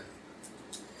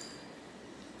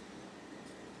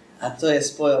 A to je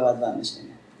spoj ova dva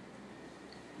mišljenja.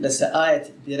 Da se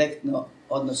ajet direktno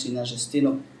odnosi na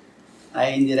žestinu, a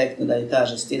indirektno da je ta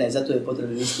žestina, i zato je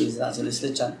potrebno isti izraz ili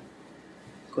sličan,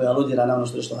 koji aludira na ono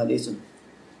što je došlo u hadisu.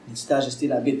 Znači ta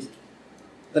žestina biti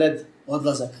pred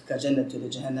odlazak ka džennetu ili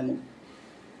džehennemu,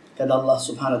 kada Allah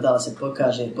subhanahu wa ta'ala se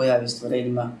pokaže i pojavi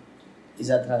stvorenjima i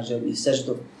zatraže od njih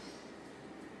seždu,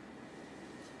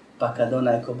 pa kad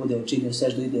onaj ko bude učinio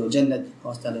seždu ide u džennet,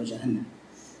 ostale u džehennem.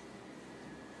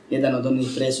 Jedan od onih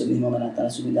presudnih momenta na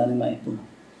sudnjim danima je puno.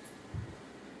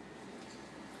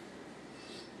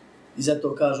 I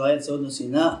zato kažu, ajet se odnosi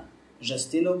na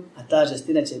žestinu, a ta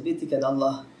žestina će biti kad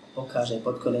Allah pokaže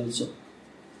potkorenicu.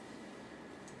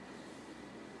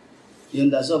 I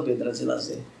onda zopet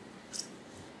razilaze.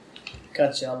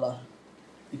 Kad će Allah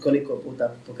i koliko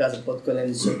puta pokazati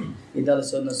potkorenicu i da li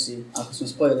se odnosi, ako smo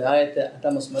spojili ajete, a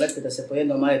tamo smo rekli da se po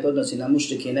jednom ajetu odnosi na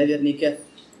mušrike i nevjernike,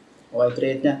 ovaj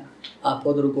prijetnja, a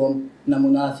po drugom na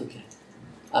munafike.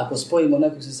 Ako spojimo,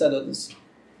 nekog se sad odnosi.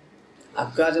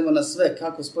 Ako kažemo na sve,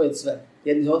 kako spojiti sve?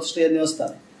 Jedni otišli, jedni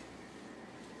ostali.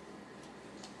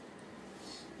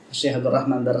 Šejh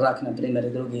Abdurrahman Darrak, na primjer, i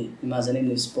drugi ima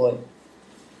zanimljiv spoj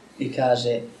i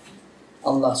kaže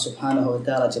Allah subhanahu wa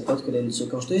ta'ala će potkorenicu,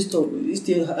 kao što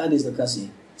isti hadis dokazuje,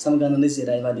 samo ga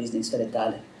analizira i vadi iz njih sve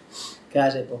detalje.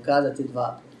 Kaže, pokazati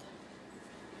dva puta.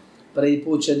 Prvi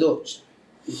put će doći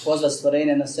i pozvati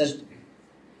stvorenje na seždu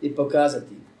i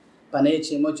pokazati, pa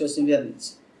neće moći osim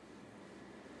vjernici.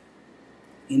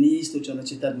 I nije isključeno da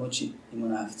će tad moći i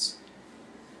munafici.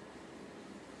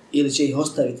 Ili će ih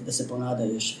ostaviti da se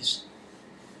ponadaju još više.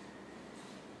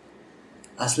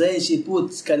 A sljedeći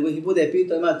put, kad ih bude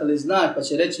pitao imate li znak, pa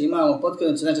će reći imamo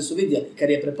potkorenicu, znači su vidjeli.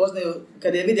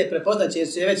 Kad je vidje prepoznaće, jer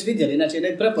su je već vidjeli, znači je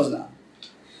ne prepoznao.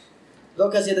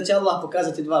 Dokaz je da će Allah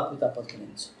pokazati dva puta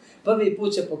potkorenicu. Prvi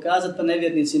put će pokazati, pa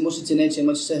nevjernici i mušici neće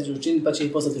moći seždu učiniti, pa će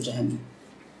ih poslati u džehennem.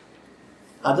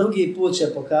 A drugi put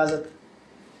će pokazati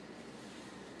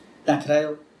na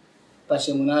kraju, pa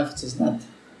će munafici znati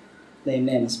da im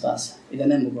nema spasa i da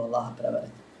ne mogu Allaha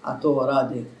prevariti. A to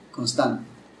radi konstantno.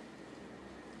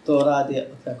 To radi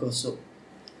kako su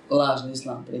lažni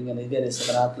islam primjeli i vjere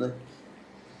se vratili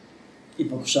i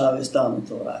pokušavaju stalno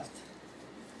to raditi.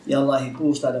 I Allah ih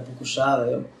pušta da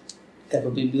pokušavaju kako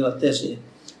bi bilo teže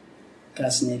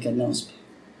kasnije kad ne uspiju.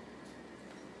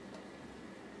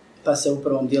 Pa se u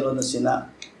prvom dijelu odnosi na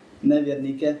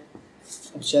nevjernike,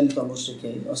 općenito mušrike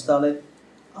i ostale,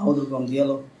 a u drugom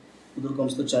dijelu, u drugom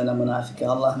slučaju na munafike.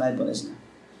 Allah najbolje zna.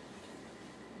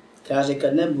 Kaže,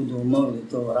 kad ne budu mogli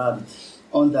to raditi,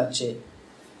 onda će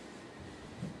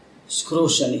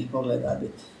skrušenih pogleda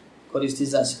biti. Koristi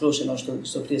za skrušeno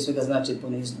što prije svega znači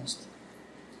poniznost.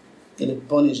 Ili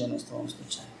poniženost u ovom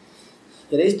slučaju.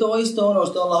 Jer je isto ono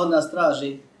što Allah od nas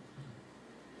traži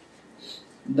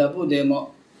da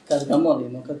budemo, kad ga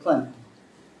molimo, kad klanjamo.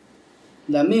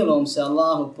 Da milom se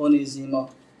Allahu ponizimo,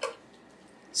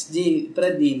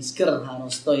 pred njim skrhano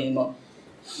stojimo,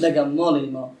 da ga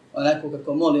molimo onako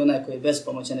kako moli onaj koji je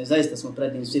bespomoćan, i zaista smo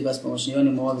pred njim svi bespomoćni i oni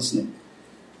mu ovisni.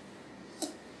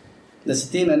 Da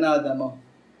se time nadamo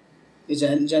i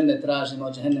džennet tražimo,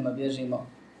 od džehennema bježimo,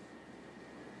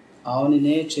 a oni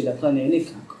neće da klanjaju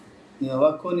nikako, ni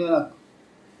ovako ni onako.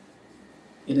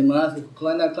 Ili munafiku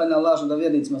klanja lažno da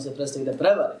vjernicima se predstavi da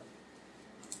prevari.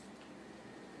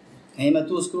 Ne ima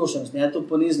tu skrušenost, nema tu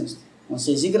poniznost. On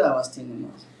se izigrava s tim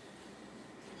namazom.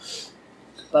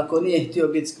 Pa ako nije htio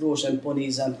biti skrušen,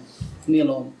 ponizan,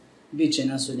 milom, bit će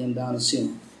na sudnjem danu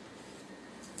silom.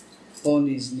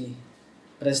 Ponizni,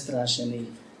 prestrašeni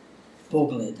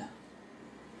pogleda.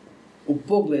 U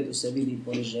pogledu se vidi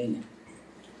poniženje.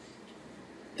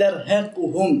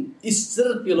 Terhequhum,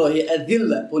 iscrpilo je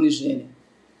edille poniženje.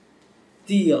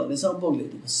 Tijelo, ne samo pogled,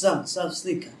 sav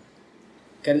slika.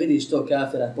 Kad vidiš to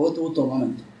kafira, pogotovo u tom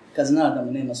momentu, kad zna da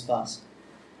mu nema spasa.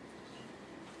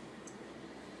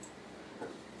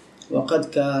 وَقَدْ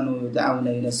كَانُوا يُدْعَوْنَ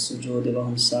إِلَى السُّجُودِ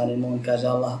وَهُمْ سَالِمُونَ, kaže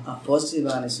Allah, a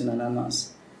pozivani su na namaz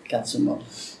kad su mogli,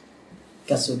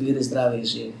 kad su bili zdravi i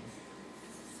živi,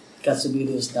 kad su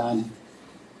bili u stanju.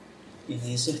 I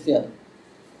nisu htjeli.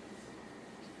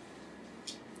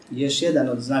 Još jedan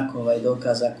od znakova i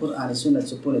dokaza, Kur'an i sunnet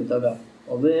su puni toga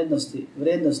o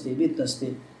vrednosti i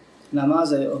bitnosti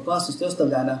namaza i opasnosti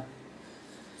ostavljanja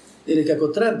ili kako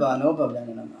treba na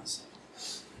obavljanje namaza.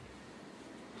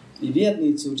 I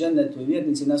vjernici u džennetu, i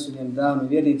vjernici na sudnjem danu, i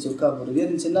vjernici u kaburu, i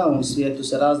vjernici na ovom svijetu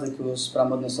se razlikuju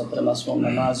spram odnosa prema svom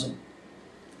namazu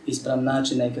i spram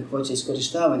načina i kakvoće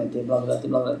iskorištavanja te blagodati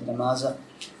namaza.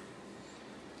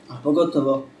 A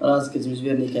pogotovo razlike između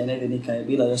vjernika i nevjernika je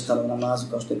bila i ostala u namazu,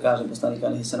 kao što je kaže poslanik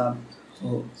alejhi selam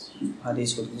u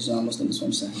hadisu kod Imama Muslima u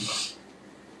svom sahihu.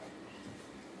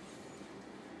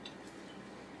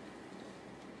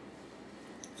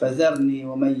 فذرني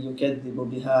ومن يكذب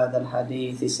بهذا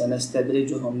الحديث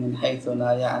سنستدرجهم من حيث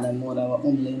لا يعلمون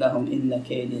وأملي لهم إن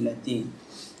كيدي متين.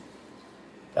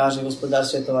 Kaže gospodar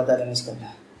svjetova dalje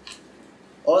nastavlja.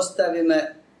 Ostavi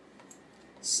me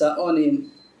sa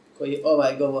onim koji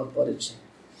ovaj govor poriče.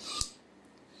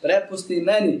 Prepusti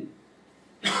meni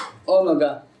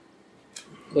onoga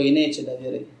koji neće da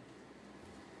vjeruje.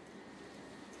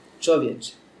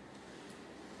 Čovječe,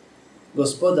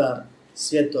 gospodar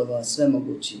svjetova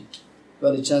svemogući,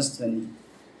 veličanstveni,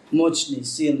 moćni,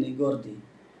 silni, gordi,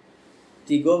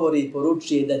 ti govori i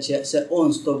poručuje da će se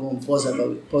on s tobom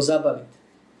pozabaviti.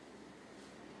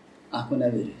 Ako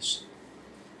ne vjeruješ.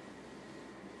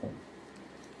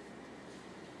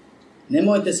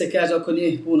 Nemojte se, kaže, oko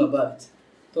njih puno baviti.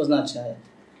 To znači ajet.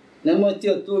 Nemoj ti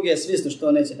od tuge svisnu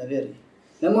što neće da vjeruje.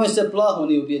 Nemoj se plaho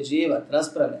ni ubjeđivati,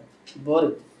 raspravljati,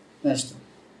 boriti nešto.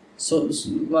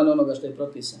 Van onoga što je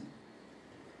propisano.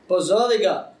 Pozovi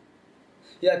ga.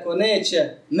 I ako neće,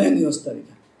 meni ostavi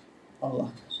ga. Allah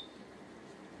kaže.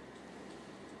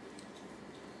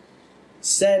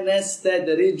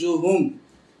 Senestedriđuhum.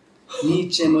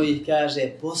 Mi ćemo ih,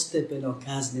 kaže, postepeno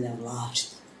kazni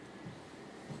navlačiti.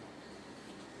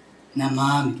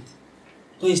 Namamiti.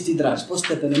 To je istidraž,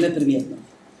 postepeno, neprimjetno.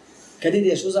 Kad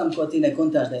ideš u zamku, a ti ne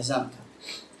kontaš da je zamka.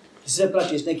 Sve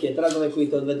pratiš neke tragove koji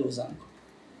te odvedu u zamku.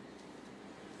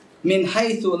 Min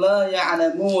hajthu la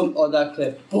ja'lamun,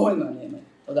 odakle pojma nemaju,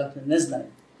 odakle ne znaju,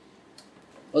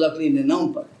 odakle im ne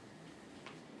naumpada.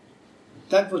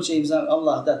 Takvo će im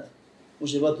Allah dati u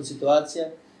životu situacija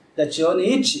da će oni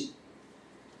ići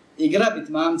i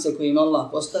grabiti mamce koje im Allah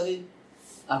postavi,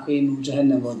 ako im u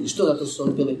džehennem vodi. Što da to su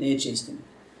odbili? Neće istinu.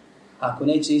 Ako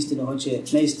neće istinu, hoće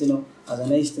neistinu, a za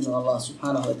neistinu Allah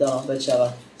subhanahu wa ta'ala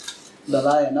obećava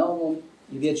belaje na ovom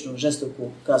i vječnu žestoku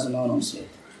kaznu na onom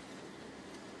svijetu.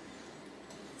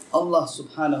 Allah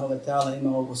subhanahu wa ta'ala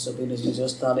ima ovu osobinu između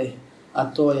ostalih,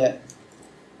 a to je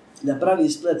da pravi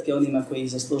spletke onima koji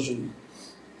ih zaslužuju.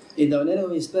 I da one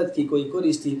ovi spletke koji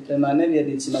koristi prema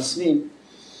nevjernicima svim,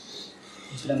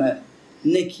 prema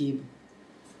nekim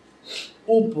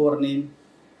upornim,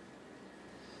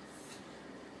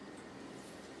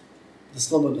 da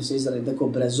slobodno se izradi tako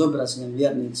bezobraznim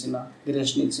vjernicima,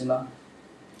 grešnicima,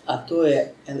 a to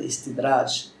je el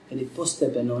istidrađ, ili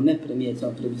postepeno,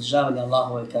 neprimjetno približavanje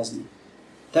Allahove kazni.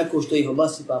 Tako što ih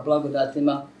obasipa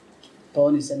blagodatima, pa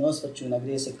oni se ne osvrćuju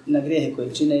na grijehe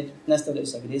koje čine, nastavljaju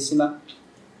sa grijesima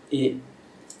i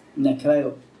na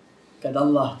kraju, kad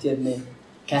Allah tjedne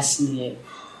kasnije,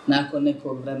 nakon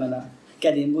nekog vremena,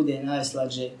 kad im bude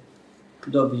najslađe,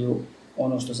 dobiju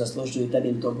ono što zaslužuju i tad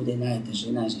im to bude najteže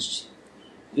i najžešće.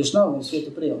 Još na ovom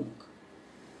svijetu prije onog.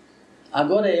 A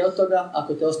gore je od toga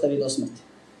ako te ostavi do smrti,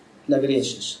 da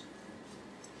griješiš.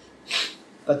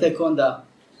 Pa tek onda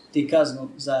ti kaznu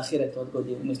za ahiret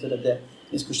odgodi, umjesto da te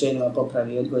iskušenjima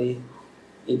popravi, odgoji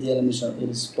i djelimično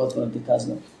ili potpuno ti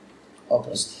kaznu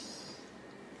oprosti.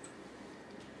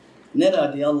 Ne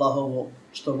radi Allah ovo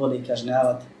što voli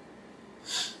kažnjavati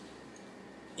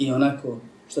i onako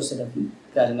što se da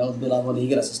kaže ne odbila voli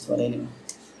igra sa stvorenima,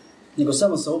 nego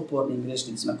samo sa upornim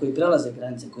grešnicima koji prelaze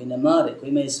granice, koji ne mare, koji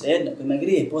imaju svejedno, koji ima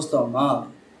grije postao mali,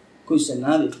 koji se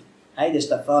navikli, ajde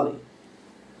šta fali.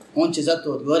 On će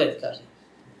zato odgoret, kaže.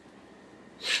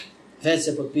 Već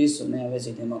se potpisao, nema veze,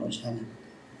 ide malo džehennem.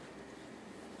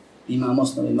 Imam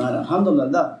osnovu imana. Alhamdulillah,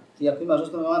 da. Ti ako imaš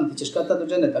osnovu imana, ti ćeš kad tad u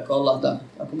džennet, ako Allah da.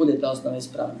 Ako bude ta osnova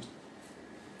ispravna.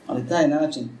 Ali taj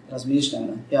način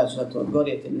razmišljanja, ja ću zato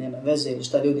odgorjeti, nema veze, ili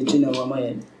šta ljudi čine ovo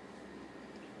moje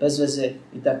bez veze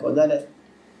i tako dalje.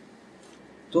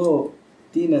 To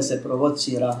time se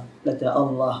provocira da te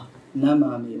Allah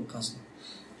namami u kaznu.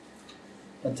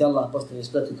 Da ti Allah postavi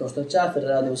spletu kao što čafir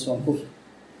radi u svom kufru.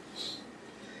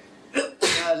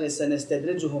 Kaže se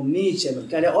nestedriđuhum, mi ćemo,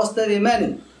 kaže ostavi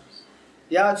meni,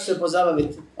 ja ću se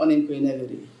pozabaviti onim koji ne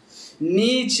vjeruju.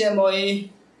 Mi ćemo ih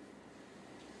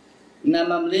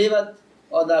namamljivati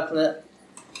odakle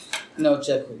ne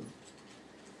očekuju.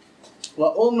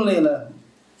 Wa umli lahum,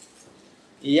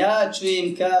 ja ću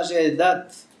im, kaže,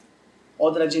 dat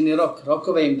određeni rok,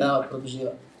 rokove im dao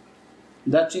produživati.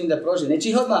 Dat ću im da prožive, neće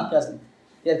ih odmah kazniti.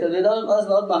 Jer kad bi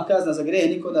dolazila odmah kazna za grijeh,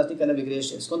 niko od nas nikad ne bi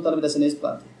griješio. Skontali bi da se ne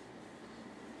isplati.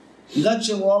 Dat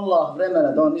će mu Allah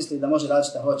vremena da on misli da može raditi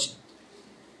šta hoće.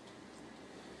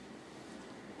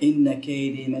 Inne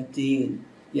kejdi metin,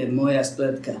 jer moja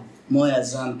spletka, moja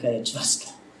zamka je čvrska.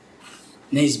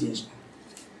 Neizbježna.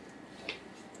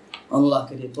 Allah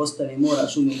kad je postavi,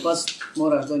 moraš u nju past,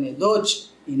 moraš do nje doći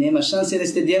i nema šanse da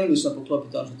ste djelomično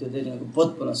poklopiti ono što ti određeno, nego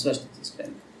potpuno sve što ti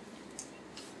spremi.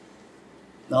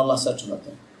 Da Allah sačuva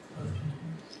to.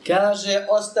 Kaže,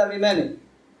 ostavi meni,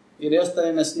 ili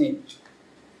ostavi me s njim.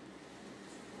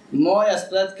 Moja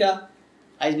spletka,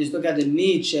 a između toga kaže,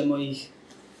 mi ćemo ih.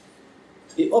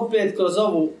 I opet kroz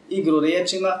ovu igru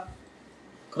riječima,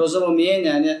 kroz ovo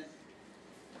mijenjanje,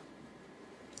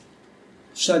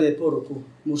 šalje poruku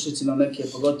mušicima Mekke,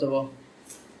 pogotovo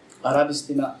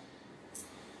arabistima,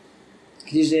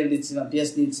 književnicima,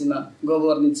 pjesnicima,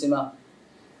 govornicima.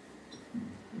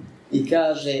 I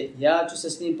kaže, ja ću se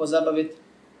s njim pozabaviti,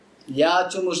 ja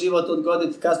ću mu život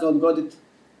odgoditi, kaznu odgoditi,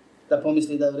 da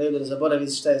pomisli da je u redu, da zaboravi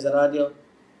šta je zaradio.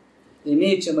 I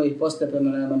mi ćemo ih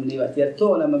postepeno namamljivati, jer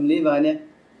to namamljivanje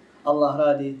Allah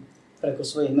radi preko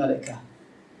svojih meleka.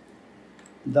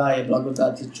 Daje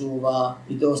blagodati, čuva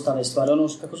i te ostale stvari. Ono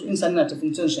kako su insan inače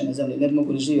funkcioniše na zemlji, ne bi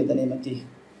mogu ni živjeti da nema tih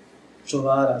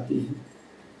čuvara, tih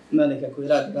meleka koji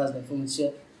radi razne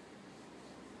funkcije,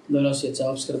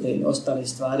 donosioca opskrbe i ostale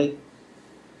stvari.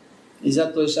 I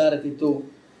zato je šarati tu,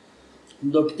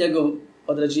 dok njegov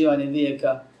određivanje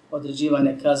vijeka,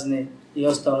 određivanje kazne i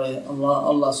ostalo je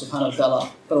Allah subhanahu wa ta'ala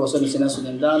prvo se odnosi na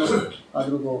sudnjem danu, a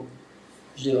drugo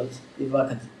život i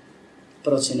vakat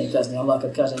procjene i kazne. Allah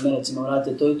kad kaže melecima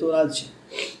uradite to i to, radit će.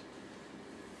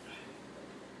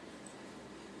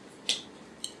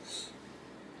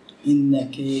 Inne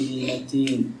kejdi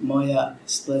metin, moja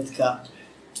spletka,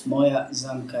 moja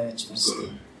zamka je čvrsta,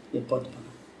 je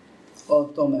potpuna. O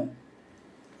tome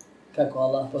kako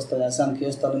Allah postavlja zamke i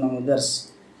ostalo imamo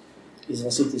ders iz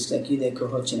Vasitijske akide, ko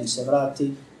hoće nek se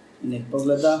vrati i nek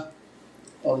pogleda.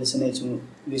 Ovdje se nećemo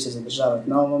više zadržavati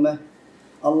na ovome.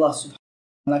 Allah subhanahu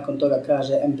nakon toga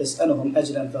kaže em tes'aluhum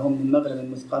ajran fahum min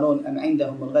maghribin muthqalun am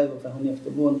indahum al-ghayb fahum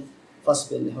yaktubun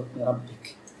fasbir li hukmi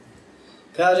rabbik.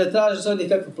 Kaže, traži se od njih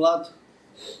kakvu platu,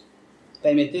 pa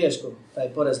im je teško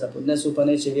taj porez da podnesu, pa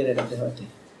neće vjere da prihvate.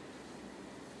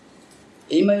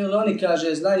 Imaju li oni,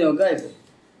 kaže, znanje o gajbu?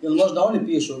 Ili možda oni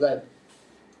pišu o gajbu?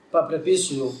 Pa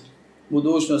prepisuju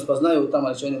budućnost, pa znaju tamo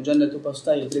da će oni u džennetu, pa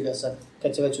staju briga sad,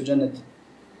 kad će već u džennetu.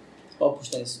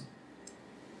 Opušteni su.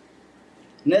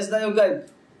 Ne znaju gajbu.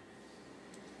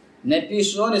 Ne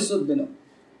pišu oni sudbinu.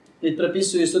 I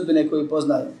prepisuju sudbine koju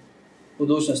poznaju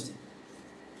budućnosti.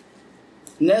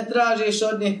 Ne tražiš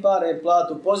od njih pare i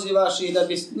platu, pozivaš ih da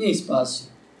bi njih spasio,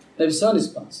 da bi se oni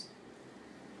spasili.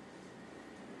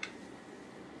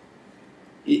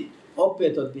 I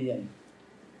opet odbijaju.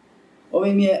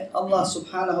 Ovim je Allah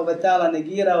subhanahu wa ta'ala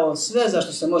negirao sve za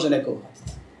što se može neko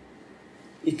uhvatiti.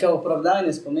 I kao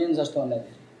opravdanje spomenu zašto on ne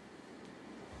vjeruje.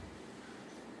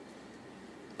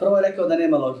 Prvo je rekao da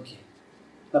nema logike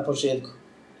na početku.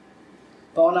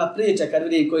 Pa ona priča kad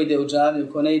vidim ko ide u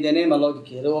džamiju, ko ne ide, nema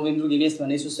logike, jer u ovim drugim mjestima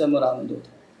nisu sve moralni ljudi.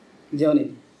 Gdje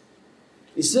oni?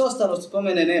 I sve ostalo što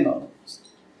spomene nema logike.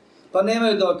 Pa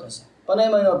nemaju dokaza, pa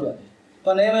nemaju objave,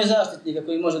 pa nemaju zaštitnika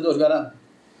koji može doći garant.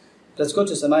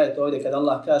 Preskočio sam ajet ovdje kad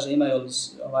Allah kaže imaju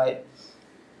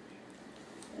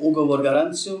ugovor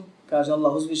garanciju, kaže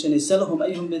Allah uzvišeni seluhum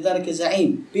ejuhum bidarike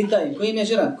za'im. Pitaj im, koji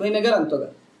im je garant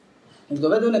toga? Nek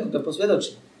dovedu nekog da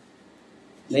posvjedoči.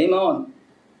 Da ima on.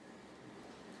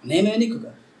 Nemaju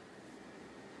nikoga.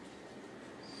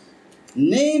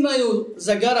 Ne imaju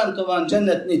zagarantovan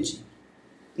džennet ničim.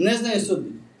 Ne znaju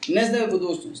sudbinu, ne znaju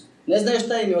budućnost, ne znaju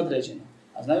šta im je određeno,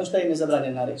 a znaju šta im je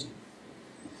zabranjeno naređeno.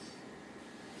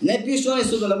 Ne pišu oni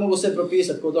sudbinu da mogu sve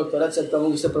propisati kod doktora recepta,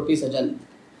 mogu sve propisati džennet.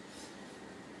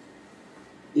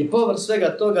 I povrh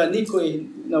svega toga niko ih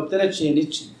ne opterećuje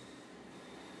ničim.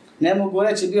 Ne mogu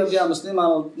reći bio bi ja musliman,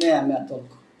 ali nemam ja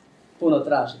toliko. Puno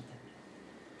tražite.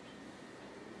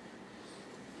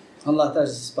 Allah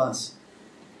traži se spasi.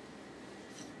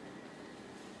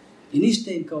 I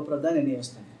ništa im kao opravdanje nije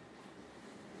ostavio.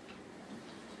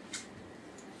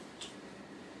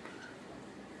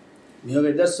 Mi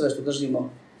ove dersove što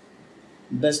držimo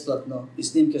besplatno i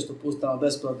snimke što pustamo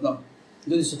besplatno,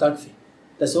 ljudi su takvi.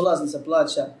 Da se ulaznica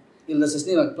plaća ili da se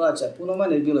snimak plaća, puno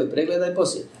manje bi bilo i pregleda i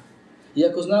posjeta.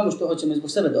 Iako znamo što hoćemo i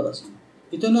zbog sebe dolazimo.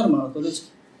 I to je normalno, to ljudski.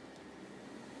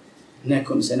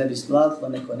 Neko mi se ne bi isplatilo,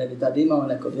 neko ne bi tad imao,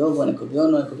 neko bi ovo, neko bi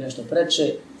ono, neko bi nešto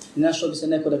preče. I našao bi se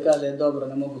neko da kaže, dobro,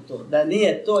 ne mogu to. Da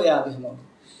nije to, ja bih mogu.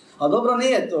 A dobro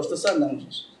nije to, što sad ne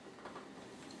možeš.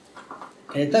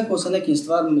 Kad je tako sa nekim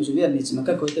stvarima među vjernicima,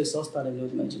 kako je tek sa ostalim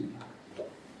ljudima među njima?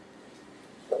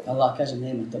 Allah kaže,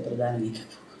 nema to opravdanja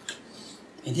nikakvog.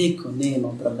 I niko nema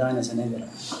opravdanja za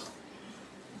nevjerovanje.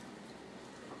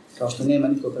 Kao što nema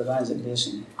niko opravdanja za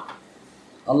griješenje.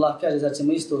 Allah kaže da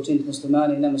ćemo isto učiniti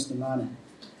muslimane i nemuslimane.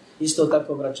 Isto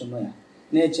tako, braćo moja.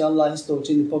 Neće Allah isto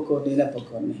učiniti pokorni i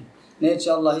nepokorni. Neće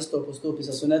Allah isto postupiti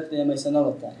sa sunetlijama i sa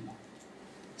novotarima.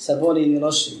 Sa boljim i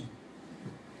lošim.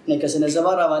 Neka se ne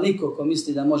zavarava niko ko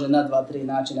misli da može na 2-3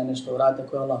 načina nešto uraditi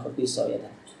koje je Allah propisao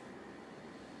jedan.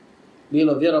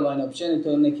 Bilo vjerovanje općenito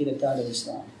ili neki detalje u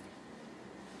islamu.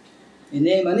 I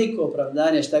nema niko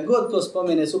opravdanje, šta god ko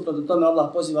spomene suprotno tome, Allah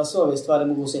poziva sve ove stvari,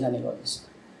 mogu se i na njega odnositi.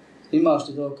 Imaš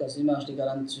li dokaz, imaš li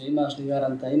garanciju, imaš li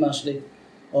garanta, imaš li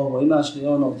ovo, imaš li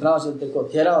ono, tražili te ko,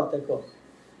 tjerao te ko,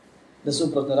 da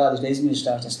suprotno radiš, da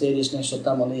izmišljaš, da slijediš nešto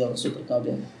tamo li ovo suprotno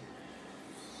objavljeno.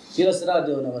 Bilo se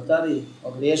radi o novotariji,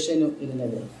 o griješenju ili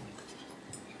nevjerovanju.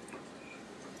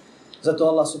 Zato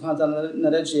Allah subhanahu wa ta'ala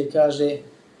naređuje i kaže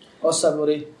o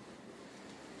saburi,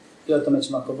 i o tome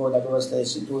ćemo ako Bog da govori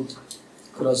sljedeći put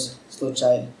kroz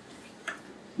slučaj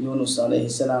Junusa alejhi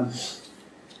selam,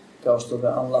 kao što ga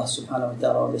Allah subhanahu wa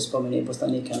ta'ala ovdje spominje i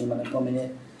poslanika njima ne pominje.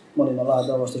 Molim Allah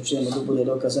da ovo što čujemo da bude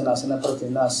dokaz za nas, a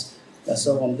naprotiv nas, da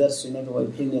se ovom dersu i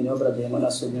njegovoj primjeni obradujemo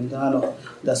na sudnjem danu,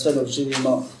 da sve dok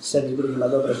živimo, sebi drugima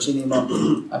dobro činimo,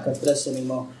 a kad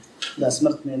preselimo, da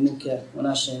smrtne muke u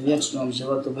našem vječnom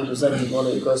životu budu zadnji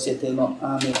bolovi koje osjetimo.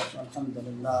 Amin.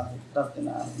 Alhamdulillahi rabbil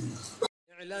alamin.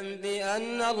 اعلم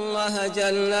بأن الله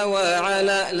جل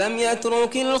وعلا لم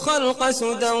يترك الخلق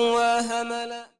سدى وهملا